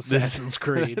granddaddy's Assassin's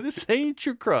Creed. This ain't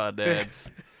your crawdads."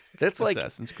 That's like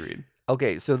Assassin's Creed.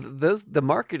 Okay, so the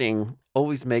marketing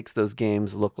always makes those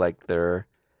games look like they're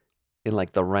in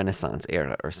like the Renaissance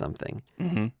era or something.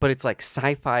 Mm-hmm. But it's like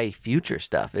sci-fi future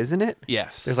stuff, isn't it?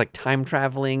 Yes. There's like time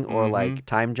traveling or like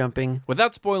time jumping.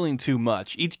 Without spoiling too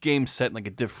much, each game's set in like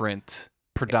a different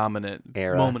predominant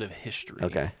era. moment of history.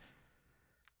 Okay.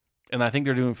 And I think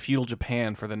they're doing feudal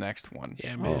Japan for the next one.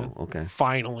 Yeah, man. Oh, okay.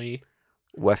 Finally.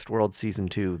 Westworld Season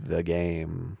 2, the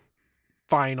game.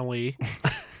 Finally.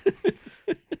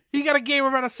 You got a game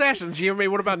about assassins. You ever made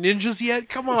one about ninjas yet?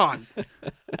 Come on.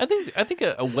 I think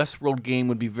a Westworld game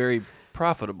would be very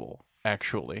profitable,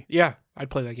 actually. Yeah, I'd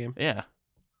play that game. Yeah.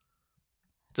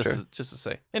 Sure. Just to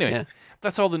say. Anyway, Yeah.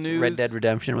 that's all the news. Red Dead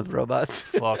Redemption with robots.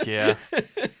 Fuck yeah.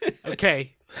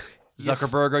 Okay.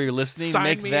 Zuckerberg, are you listening? Sign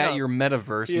Make me that up. your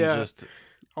metaverse Yeah. and just...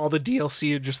 All the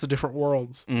DLC are just the different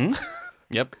worlds.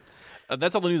 Yep.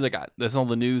 That's all the news I got. That's all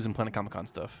the news and Planet Comicon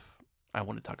stuff I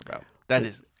want to talk about. That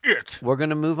is it. We're going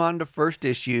to move on to first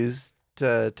issues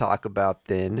to talk about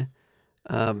then.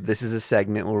 This is a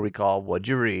segment where we call What'd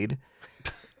You Read?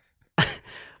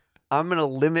 I'm going to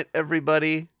limit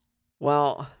everybody.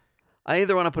 Well, I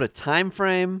either want to put a time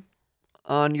frame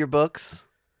on your books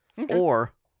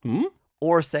or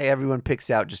say everyone picks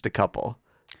out just a couple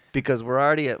because we're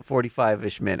already at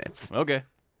 45-ish minutes. Okay.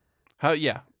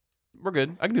 Yeah. We're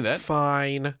good. I can do that.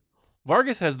 Fine.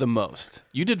 Vargas has the most.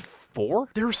 You did 4?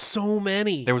 There's so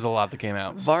many. There was a lot that came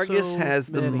out. Vargas So has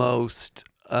the many. most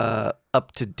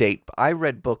up to date. I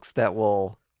read books that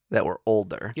were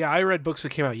older. Yeah, I read books that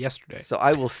came out yesterday. So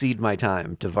I will cede my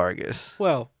time to Vargas.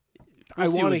 Well, We'll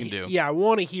see what want we can do. Yeah, I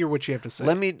want to hear what you have to say.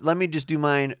 Let me just do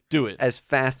mine Do it. as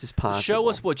fast as possible. Show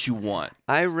us what you want.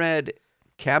 I read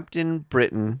Captain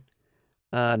Britain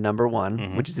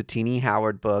 #1, which is a Teenie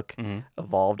Howard book,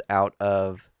 evolved out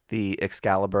of the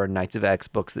Excalibur Knights of X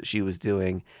books that she was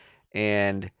doing.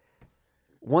 And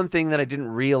one thing that I didn't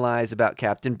realize about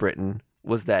Captain Britain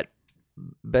was that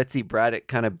Betsy Braddock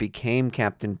kind of became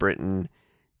Captain Britain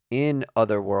in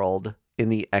Otherworld in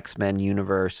the X-Men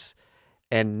universe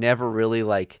and never really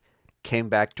like came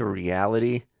back to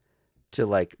reality to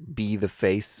like be the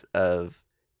face of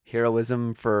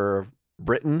heroism for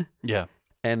Britain. Yeah.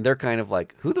 And they're kind of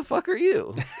like, who the fuck are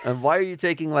you? And why are you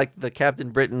taking like the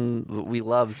Captain Britain we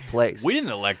love's place? We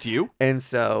didn't elect you. And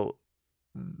so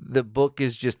the book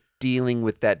is just dealing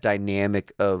with that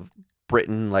dynamic of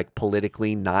Britain like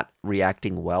politically not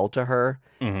reacting well to her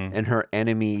and her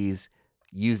enemies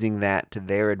using that to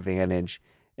their advantage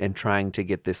and trying to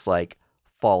get this like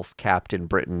false Captain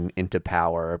Britain into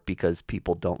power because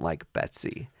people don't like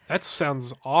Betsy. That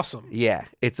sounds awesome. Yeah,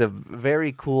 it's a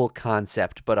very cool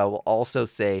concept, but I will also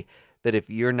say that if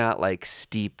you're not like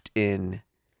steeped in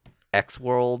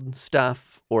X-World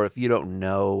stuff, or if you don't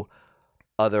know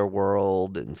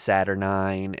Otherworld and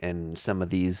Saturnine and some of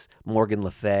these Morgan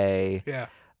Le Fay,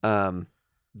 then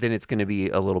it's going to be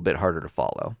a little bit harder to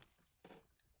follow.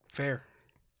 Fair.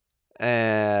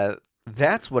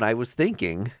 That's what I was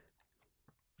thinking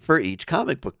for each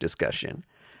comic book discussion.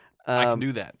 I can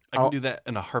do that. I can do that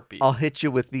in a heartbeat. I'll hit you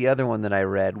with the other one that I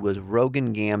read was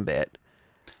Rogan Gambit.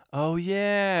 Oh,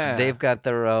 yeah. They've got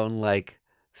their own, like,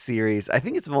 series. I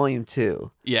think it's volume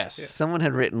 2. Yes. Someone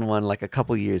had written one, like, a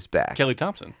couple years back. Kelly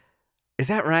Thompson. Is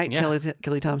that right? Yeah.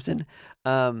 Kelly Thompson?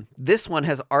 This one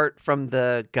has art from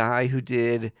the guy who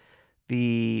did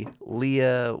the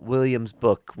Leah Williams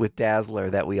book with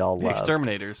Dazzler that we all love.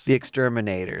 The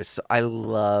Exterminators. So I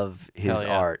love his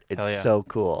art. It's so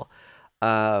cool.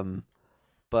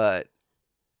 But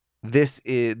this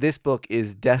book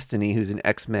is Destiny, who's an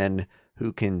X-Men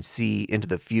who can see into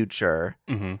the future.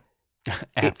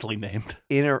 Aptly named.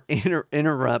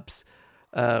 Interrupts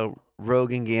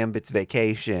Rogue and Gambit's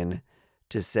vacation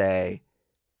to say,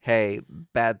 hey,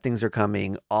 bad things are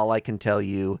coming. All I can tell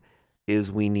you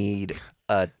is we need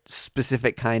a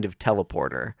specific kind of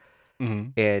teleporter.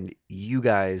 And you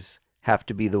guys have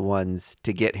to be the ones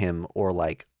to get him or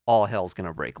like all hell's going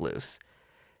to break loose.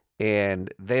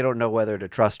 And they don't know whether to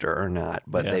trust her or not,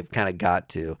 but they've kind of got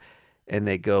to. And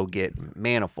they go get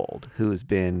Manifold, who's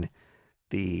been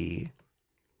the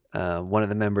one of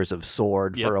the members of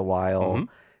SWORD for a while.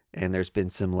 And there's been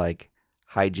some like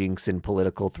hijinks and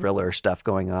political thriller stuff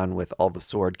going on with all the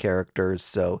SWORD characters.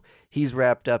 So he's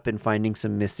wrapped up in finding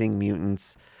some missing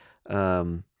mutants.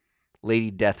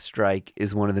 Lady Deathstrike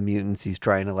is one of the mutants he's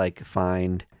trying to like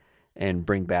find and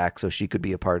bring back so she could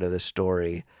be a part of the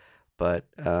story. But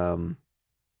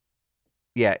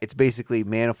it's basically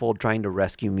Manifold trying to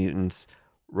rescue mutants,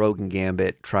 Rogue and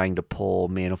Gambit trying to pull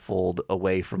Manifold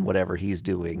away from whatever he's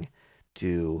doing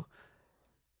to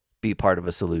be part of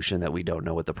a solution that we don't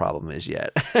know what the problem is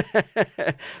yet.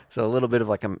 So a little bit of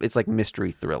like it's like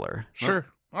mystery thriller. Sure.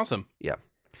 Awesome. Yeah.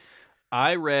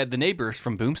 I read The Neighbors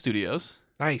from Boom Studios.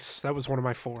 Nice. That was one of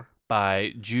my 4.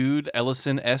 By Jude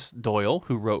Ellison S. Doyle,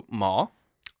 who wrote Maw.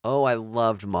 Oh, I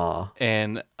loved Maw.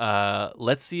 And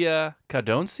Letsia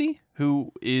Cadonci,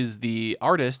 who is the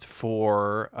artist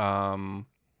for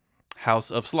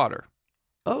House of Slaughter.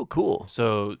 Oh, cool.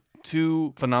 So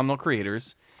 2 phenomenal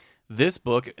creators. This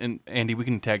book, and Andy, we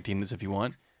can tag team this if you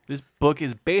want. This book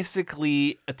is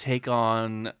basically a take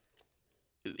on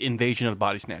Invasion of the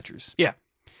Body Snatchers. Yeah.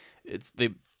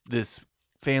 This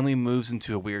family moves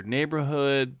into a weird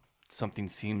neighborhood. Something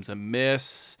seems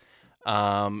amiss.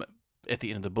 At the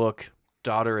end of the book,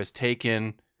 daughter is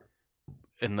taken,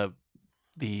 and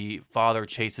the father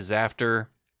chases after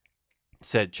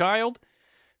said child.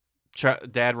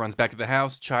 Dad runs back to the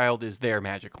house. Child is there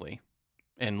magically,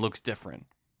 and looks different.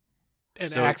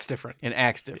 And acts different.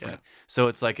 Yeah. So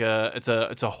it's like it's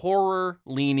a horror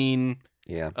leaning.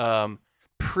 Yeah.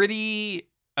 Pretty.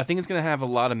 I think it's gonna have a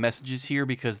lot of messages here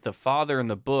because the father in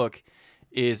the book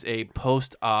is a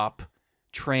post-op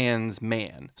trans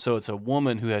man. So it's a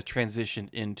woman who has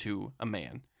transitioned into a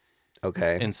man.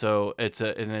 Okay. And so it's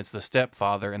the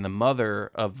stepfather, and the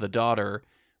mother of the daughter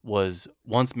was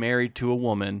once married to a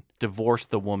woman, divorced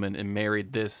the woman, and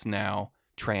married this now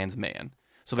trans man.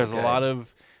 So there's a lot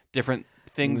of different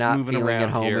things not moving feeling around at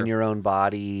home here. in your own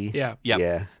body. Yeah.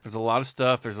 Yeah. There's a lot of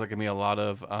stuff. There's gonna be a lot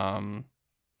of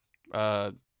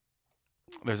I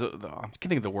can't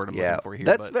think of the word I'm looking for here.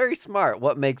 That's very smart.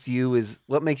 What makes you is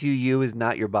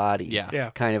not your body. Yeah.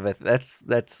 Kind of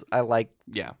that's I like.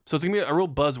 Yeah. So it's gonna be a real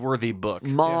buzzworthy book.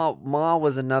 Ma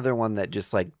was another one that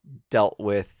just like dealt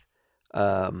with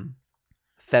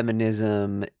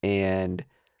feminism and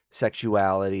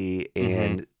sexuality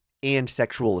and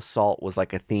sexual assault was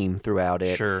like a theme throughout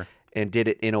it. Sure. And did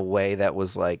it in a way that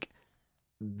was like,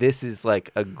 this is like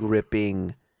a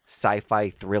gripping sci-fi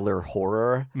thriller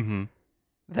horror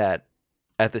that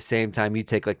at the same time, you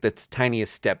take like the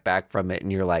tiniest step back from it,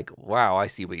 and you're like, "Wow, I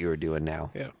see what you were doing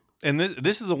now." Yeah. And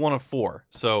this is a 1 of 4.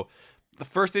 So the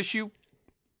first issue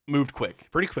moved quick,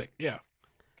 pretty quick. Yeah.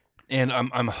 And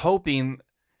I'm hoping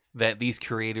that these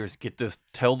creators get to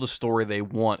tell the story they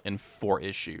want in 4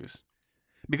 issues,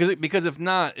 because if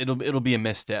not, it'll be a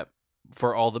misstep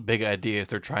for all the big ideas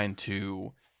they're trying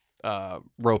to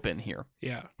rope in here.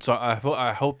 Yeah. So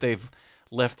I hope they've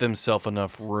left themselves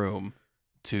enough room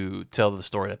to tell the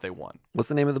story that they want. What's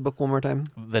the name of the book one more time?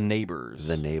 The Neighbors.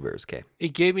 The Neighbors, okay.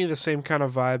 It gave me the same kind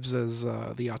of vibes as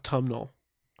the Autumnal.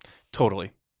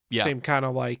 Totally. Yeah. Same kind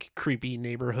of like creepy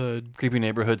neighborhood.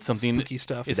 Something spooky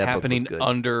stuff. is That book was happening good.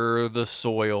 under the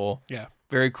soil. Yeah.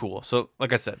 Very cool. So,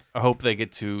 like I said, I hope they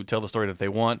get to tell the story that they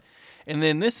want. And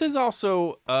then this is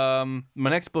also, my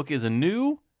next book is a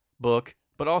new book,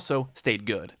 but also stayed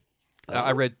good.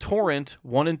 I read Torrent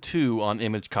 1 and 2 on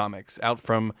Image Comics, out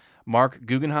from Mark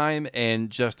Guggenheim and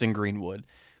Justin Greenwood.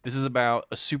 This is about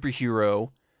a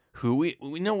superhero who we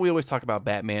always talk about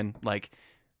Batman. Like,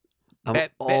 I'm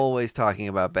always talking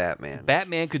about Batman.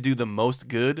 Batman could do the most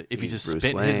good if he He's just Bruce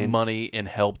spent his Wayne. money and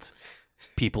helped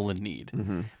people in need.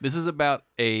 Mm-hmm. This is about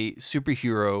a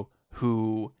superhero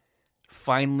who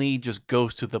finally just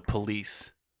goes to the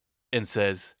police and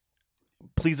says,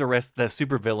 "Please arrest that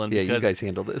supervillain." Yeah, because, you guys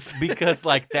handle this. because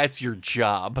like that's your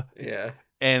job. Yeah.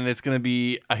 And it's going to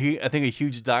be, I think, a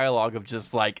huge dialogue of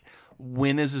just like,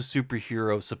 when is a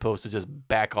superhero supposed to just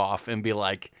back off and be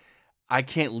like, I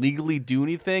can't legally do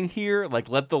anything here? Like,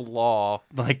 let the law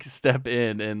like step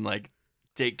in and like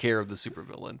take care of the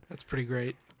supervillain. That's pretty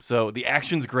great. So the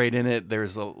action's great in it.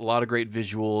 There's a lot of great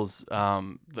visuals.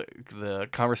 The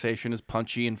conversation is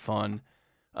punchy and fun.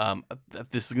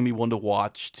 This is going to be one to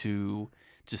watch to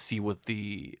see what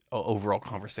the overall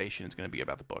conversation is going to be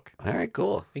about the book. All right,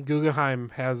 cool. And Guggenheim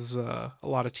has a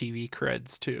lot of TV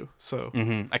creds too. So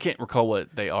I can't recall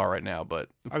what they are right now, but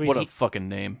I mean, what a fucking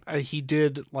name. He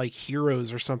did like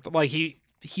Heroes or something. Like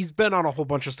he's been on a whole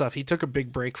bunch of stuff. He took a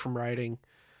big break from writing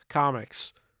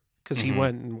comics because he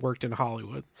went and worked in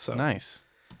Hollywood. So Nice.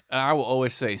 I will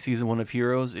always say season 1 of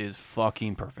Heroes is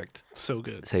fucking perfect. So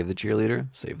good. Save the cheerleader,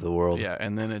 save the world. Yeah,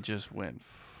 and then it just went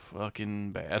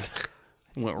fucking bad.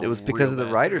 It was because real of the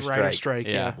bad. writer's strike. Writer's strike.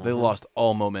 Yeah, they lost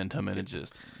all momentum and it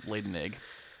just laid an egg.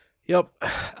 Yep.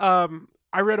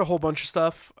 I read a whole bunch of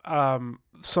stuff.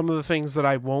 Some of the things that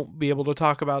I won't be able to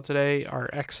talk about today are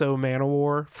Exo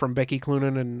Manowar from Becky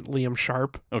Cloonan and Liam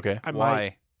Sharp. Okay. I Why?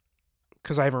 might-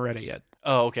 Because I haven't read it yet.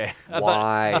 Oh, okay.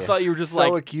 Why? I thought you were just so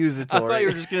like accusatory. I thought you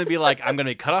were just gonna be like, I'm gonna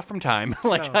be cut off from time.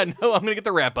 Like No. I know I'm gonna get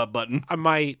the wrap up button. I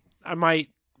might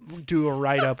do a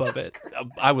write up of it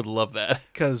I would love that.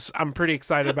 because I'm pretty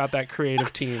excited about that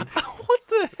creative team. What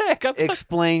the heck? I thought-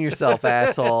 Explain yourself,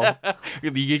 asshole.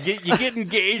 you get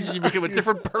engaged and you become a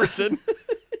different person.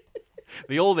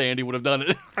 The old Andy would have done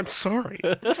it. I'm sorry.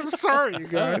 I'm sorry, you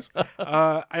guys.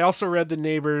 I also read The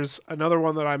Neighbors. Another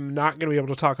one that I'm not going to be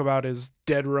able to talk about is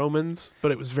Dead Romans,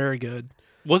 but it was very good.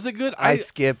 Was it good? I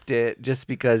skipped it just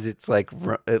because it's like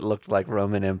it looked like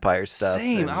Roman Empire stuff.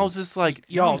 Same. and- I was just like,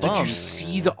 Y'all, I'm did you bummed.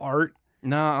 see the art?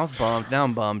 No, I was bummed. Now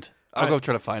I'm bummed. I'll go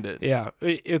try to find it. Yeah,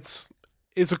 it's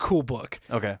a cool book.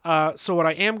 Okay. So what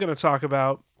I am going to talk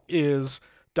about is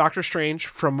Doctor Strange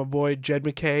from my boy Jed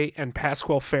McKay and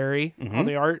Pasquale Ferry on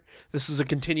the art. This is a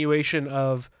continuation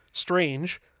of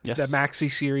Strange, Yes. the maxi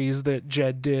series that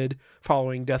Jed did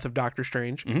following Death of Doctor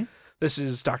Strange. This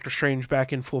is Doctor Strange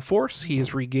back in full force. He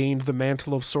has regained the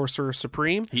mantle of Sorcerer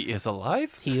Supreme. He is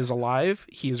alive? He is alive.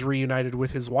 He is reunited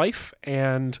with his wife,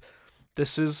 and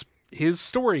this is his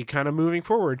story kind of moving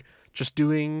forward, just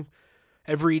doing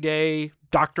everyday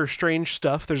Doctor Strange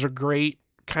stuff. There's a great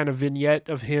kind of vignette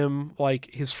of him,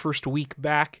 like his first week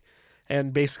back,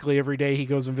 and basically every day he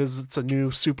goes and visits a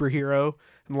new superhero,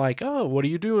 and like, oh, what are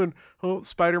you doing? Oh,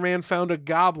 Spider-Man found a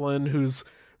goblin who's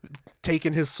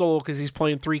taken his soul because he's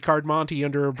playing 3-card Monty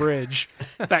under a bridge,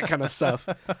 that kind of stuff.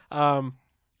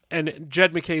 And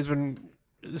Jed McKay's been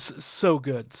so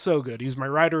good, so good. He was my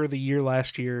writer of the year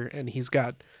last year, and he's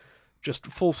got just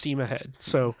full steam ahead.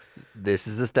 So This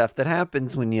is the stuff that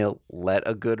happens when you let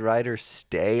a good writer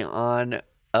stay on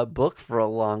a book for a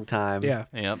long time. yeah,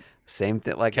 Yep. Same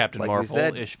thing like Captain like we Marvel,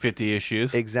 said. 50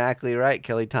 issues. Exactly right.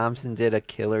 Kelly Thompson did a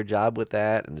killer job with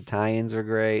that, and the tie-ins are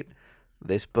great.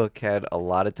 This book had a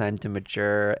lot of time to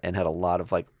mature and had a lot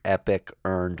of like epic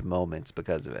earned moments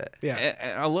because of it. yeah.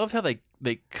 And I love how they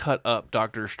cut up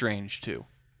Doctor Strange too.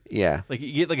 Yeah. Like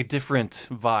you get like a different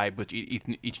vibe with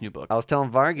each new book. I was telling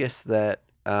Vargas that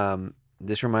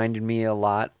this reminded me a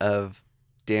lot of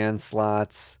Dan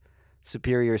Slott's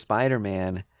Superior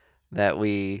Spider-Man, that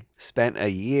we spent a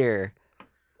year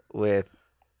with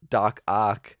Doc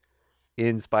Ock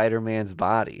in Spider-Man's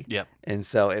body. Yep. And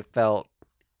so it felt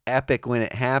epic when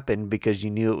it happened because you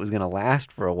knew it was going to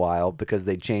last for a while because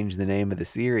they changed the name of the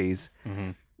series.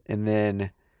 Mm-hmm. And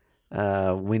then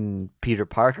when Peter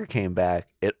Parker came back,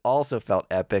 it also felt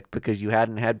epic because you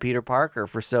hadn't had Peter Parker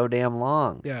for so damn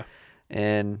long. Yeah.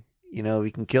 And,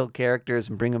 we can kill characters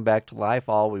and bring them back to life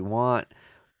all we want,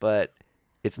 but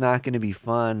it's not going to be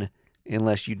fun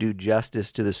unless you do justice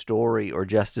to the story or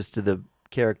justice to the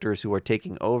characters who are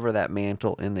taking over that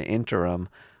mantle in the interim,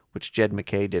 which Jed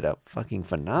McKay did a fucking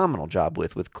phenomenal job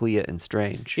with Clea and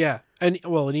Strange. Yeah. And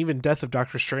even Death of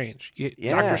Doctor Strange.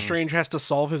 Doctor Strange has to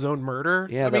solve his own murder.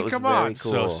 Yeah, that was come very on.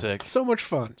 cool. So sick. So much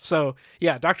fun. So,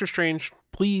 yeah, Doctor Strange,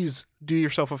 please do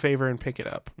yourself a favor and pick it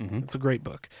up. Mm-hmm. It's a great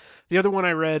book. The other one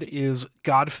I read is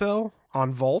Godfell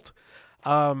on Vault.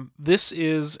 This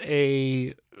is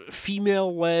a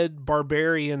female-led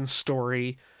barbarian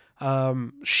story.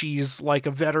 She's like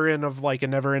a veteran of like a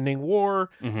never-ending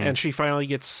war, and she finally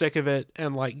gets sick of it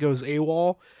and like goes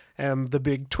AWOL. And the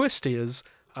big twist is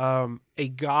a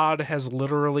god has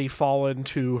literally fallen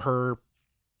to her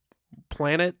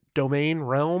planet, domain,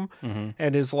 realm,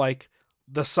 and is like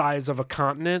the size of a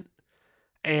continent.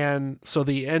 And so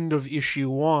the end of issue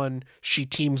 1, she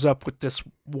teams up with this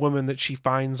woman that she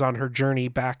finds on her journey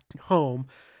back home,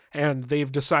 and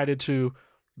they've decided to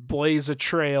blaze a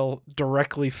trail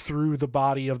directly through the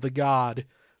body of the god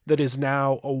that is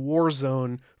now a war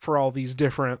zone for all these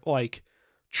different like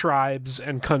tribes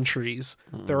and countries.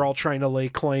 They're all trying to lay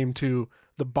claim to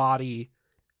the body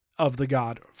of the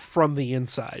god from the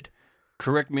inside.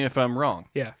 Correct me if I'm wrong.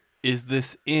 Yeah. Is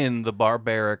this in the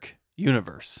barbaric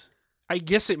universe? I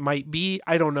guess it might be.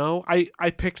 I don't know.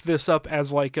 I picked this up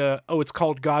as like it's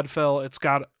called Godfell. It's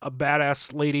got a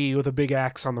badass lady with a big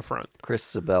axe on the front. Chris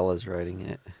Sabella's writing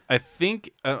it. I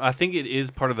think it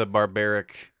is part of the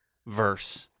barbaric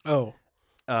verse. Oh.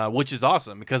 Which is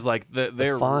awesome because like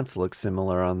their fonts look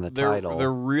similar on the title.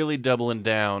 They're really doubling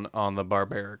down on the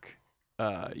barbaric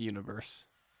universe.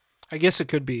 I guess it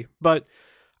could be. But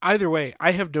either way,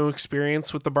 I have no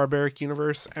experience with the barbaric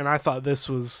universe, and I thought this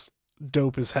was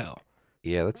dope as hell.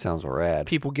 Yeah, that sounds rad.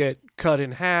 People get cut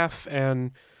in half,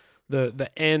 and the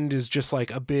end is just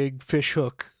like a big fish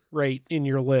hook right in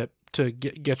your lip to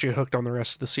get you hooked on the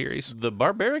rest of the series. The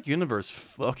barbaric universe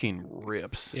fucking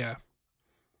rips. Yeah.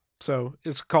 So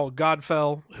it's called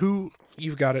Godfell.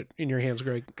 You've got it in your hands,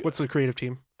 Greg. What's the creative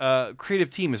team? Creative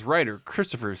team is writer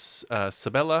Christopher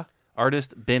Sabella,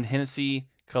 artist Ben Hennessy,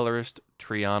 colorist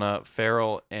Triana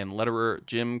Farrell, and letterer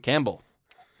Jim Campbell.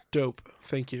 Dope.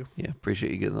 Thank you. Yeah,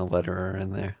 appreciate you getting the letterer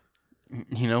in there.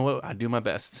 You know what? I do my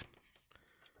best.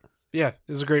 Yeah,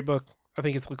 it's a great book. I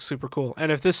think it looks super cool.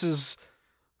 And if this is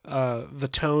the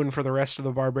tone for the rest of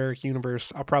the barbaric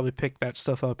universe, I'll probably pick that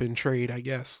stuff up in trade, I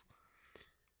guess.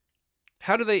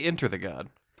 How do they enter the god?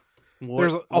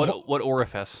 What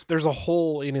orifice? There's a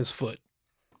hole in his foot.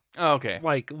 Oh, okay.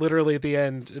 Like, literally at the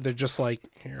end, they're just like,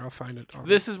 here, I'll find it.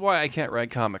 This is why I can't write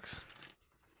comics.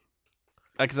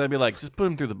 Because I'd be like, just put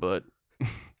him through the butt.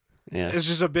 Yeah. It's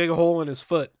just a big hole in his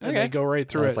foot, and they go right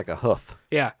through it. It's like a hoof.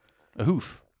 Yeah. A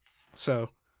hoof. So,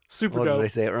 super dope. Did I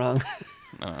say it wrong?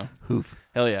 Hoof.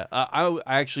 Hell yeah. I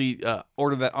actually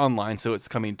ordered that online, so it's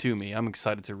coming to me. I'm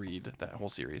excited to read that whole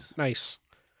series. Nice.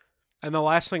 And the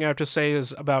last thing I have to say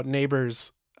is about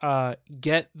Neighbors.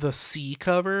 Get the C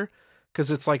cover, because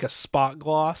it's like a spot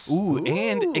gloss. Ooh,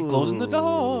 and it glows in the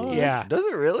dark. Yeah. Does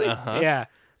it really? Uh-huh. Yeah.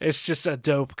 It's just a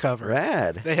dope cover.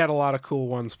 Rad. They had a lot of cool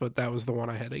ones, but that was the one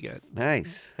I had to get.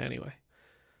 Nice. Anyway.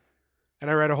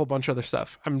 And I read a whole bunch of other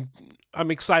stuff.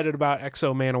 I'm excited about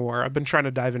Exo Manowar. I've been trying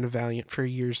to dive into Valiant for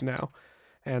years now.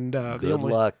 And good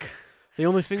luck. The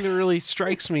only thing that really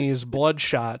strikes me is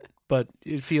Bloodshot, but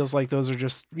it feels like those are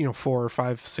just, 4 or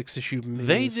 5, 6 issue minis.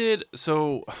 They did,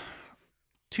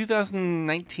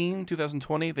 2019,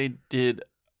 2020, they did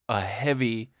a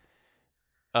heavy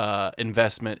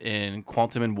investment in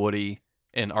Quantum and Woody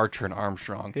and Archer and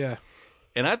Armstrong. Yeah.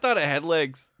 And I thought it had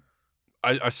legs.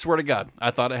 I swear to God,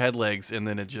 I thought it had legs, and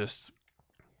then it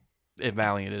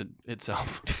valianted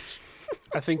itself.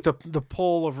 I think the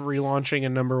pull of relaunching a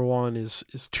number 1 is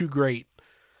too great,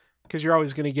 because you're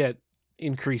always going to get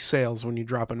increased sales when you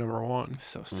drop a number 1.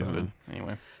 So stupid.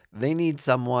 Anyway. They need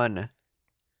someone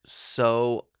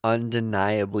so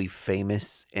undeniably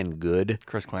famous and good.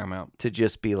 Chris Claremont. To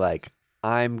just be like,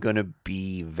 I'm going to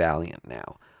be Valiant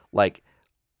now. Like,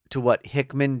 to what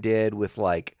Hickman did with,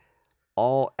 like,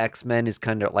 all X-Men is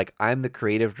kind of like, I'm the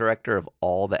creative director of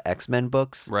all the X-Men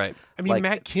books. Right. I mean, like,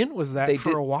 Matt Kint was that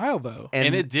for a while, though.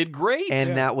 And it did great.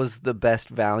 And that was the best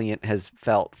Valiant has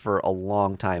felt for a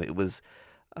long time. It was...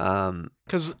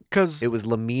 Because it was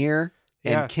Lemire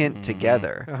and Kent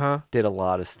together did a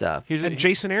lot of stuff. And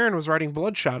Jason Aaron was writing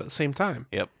Bloodshot at the same time.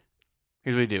 Yep.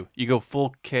 Here's what you do. You go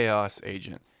full Chaos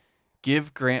Agent.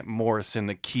 Give Grant Morrison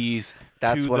the keys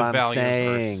That's to what the I'm Valiant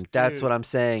saying. verse. That's what I'm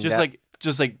saying. Just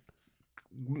like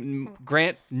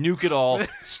Grant, nuke it all,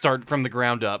 start from the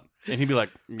ground up. And he'd be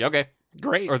like, okay.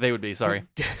 Great. Or they would be, sorry.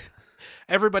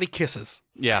 Everybody kisses.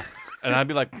 Yeah. And I'd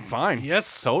be like, fine.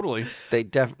 Yes. Totally.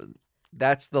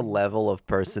 That's the level of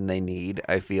person they need,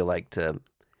 I feel like, to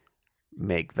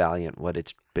make Valiant what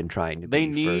it's been trying to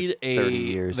be for 30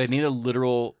 years. They need a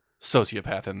literal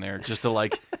sociopath in there just to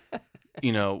like,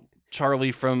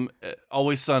 Charlie from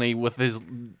Always Sunny with his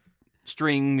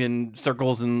string and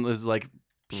circles and his like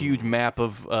huge map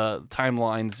of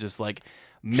timelines, just like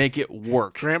make it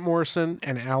work. Grant Morrison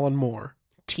and Alan Moore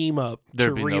team up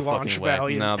There'd to be relaunch no fucking way.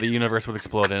 Valiant. No, the universe would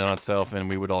explode in on itself and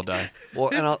we would all die. Well,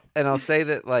 and I'll say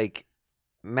that like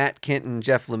Matt Kent and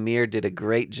Jeff Lemire did a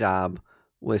great job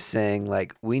with saying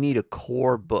like we need a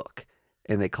core book,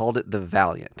 and they called it The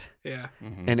Valiant. Yeah.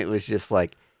 Mm-hmm. And it was just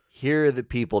like, here are the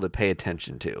people to pay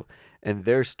attention to, and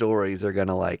their stories are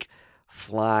gonna like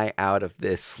fly out of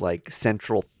this like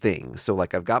central thing. So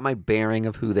like I've got my bearing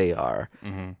of who they are,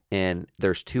 and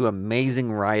there's two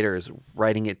amazing writers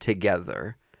writing it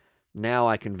together. Now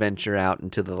I can venture out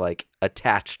into the like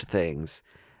attached things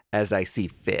as I see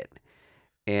fit.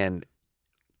 And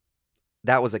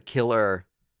that was a killer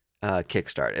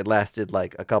kickstart. It lasted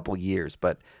like a couple years,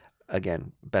 but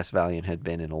again, best Valiant had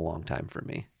been in a long time for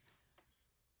me.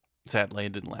 Sadly,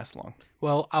 it didn't last long.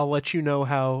 Well, I'll let you know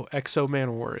how Exo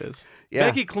Manowar is. Yeah.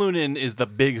 Becky Cloonan is the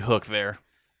big hook there.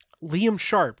 Liam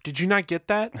Sharp. Did you not get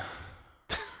that?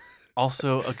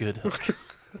 Also a good hook.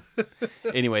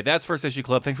 Anyway, that's First Issue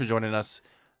Club. Thanks for joining us.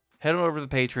 Head on over to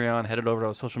the Patreon, head on over to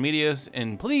our social medias,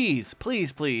 and please,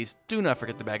 please, please do not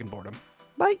forget the Bag and Boredom.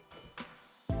 Bye.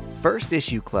 First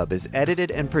Issue Club is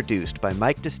edited and produced by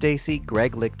Mike DeStacy,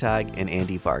 Greg Lichtag, and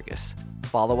Andy Vargas.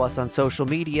 Follow us on social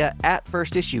media at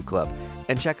First Issue Club,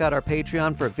 and check out our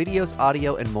Patreon for videos,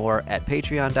 audio, and more at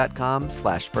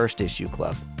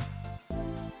patreon.com/firstissueclub.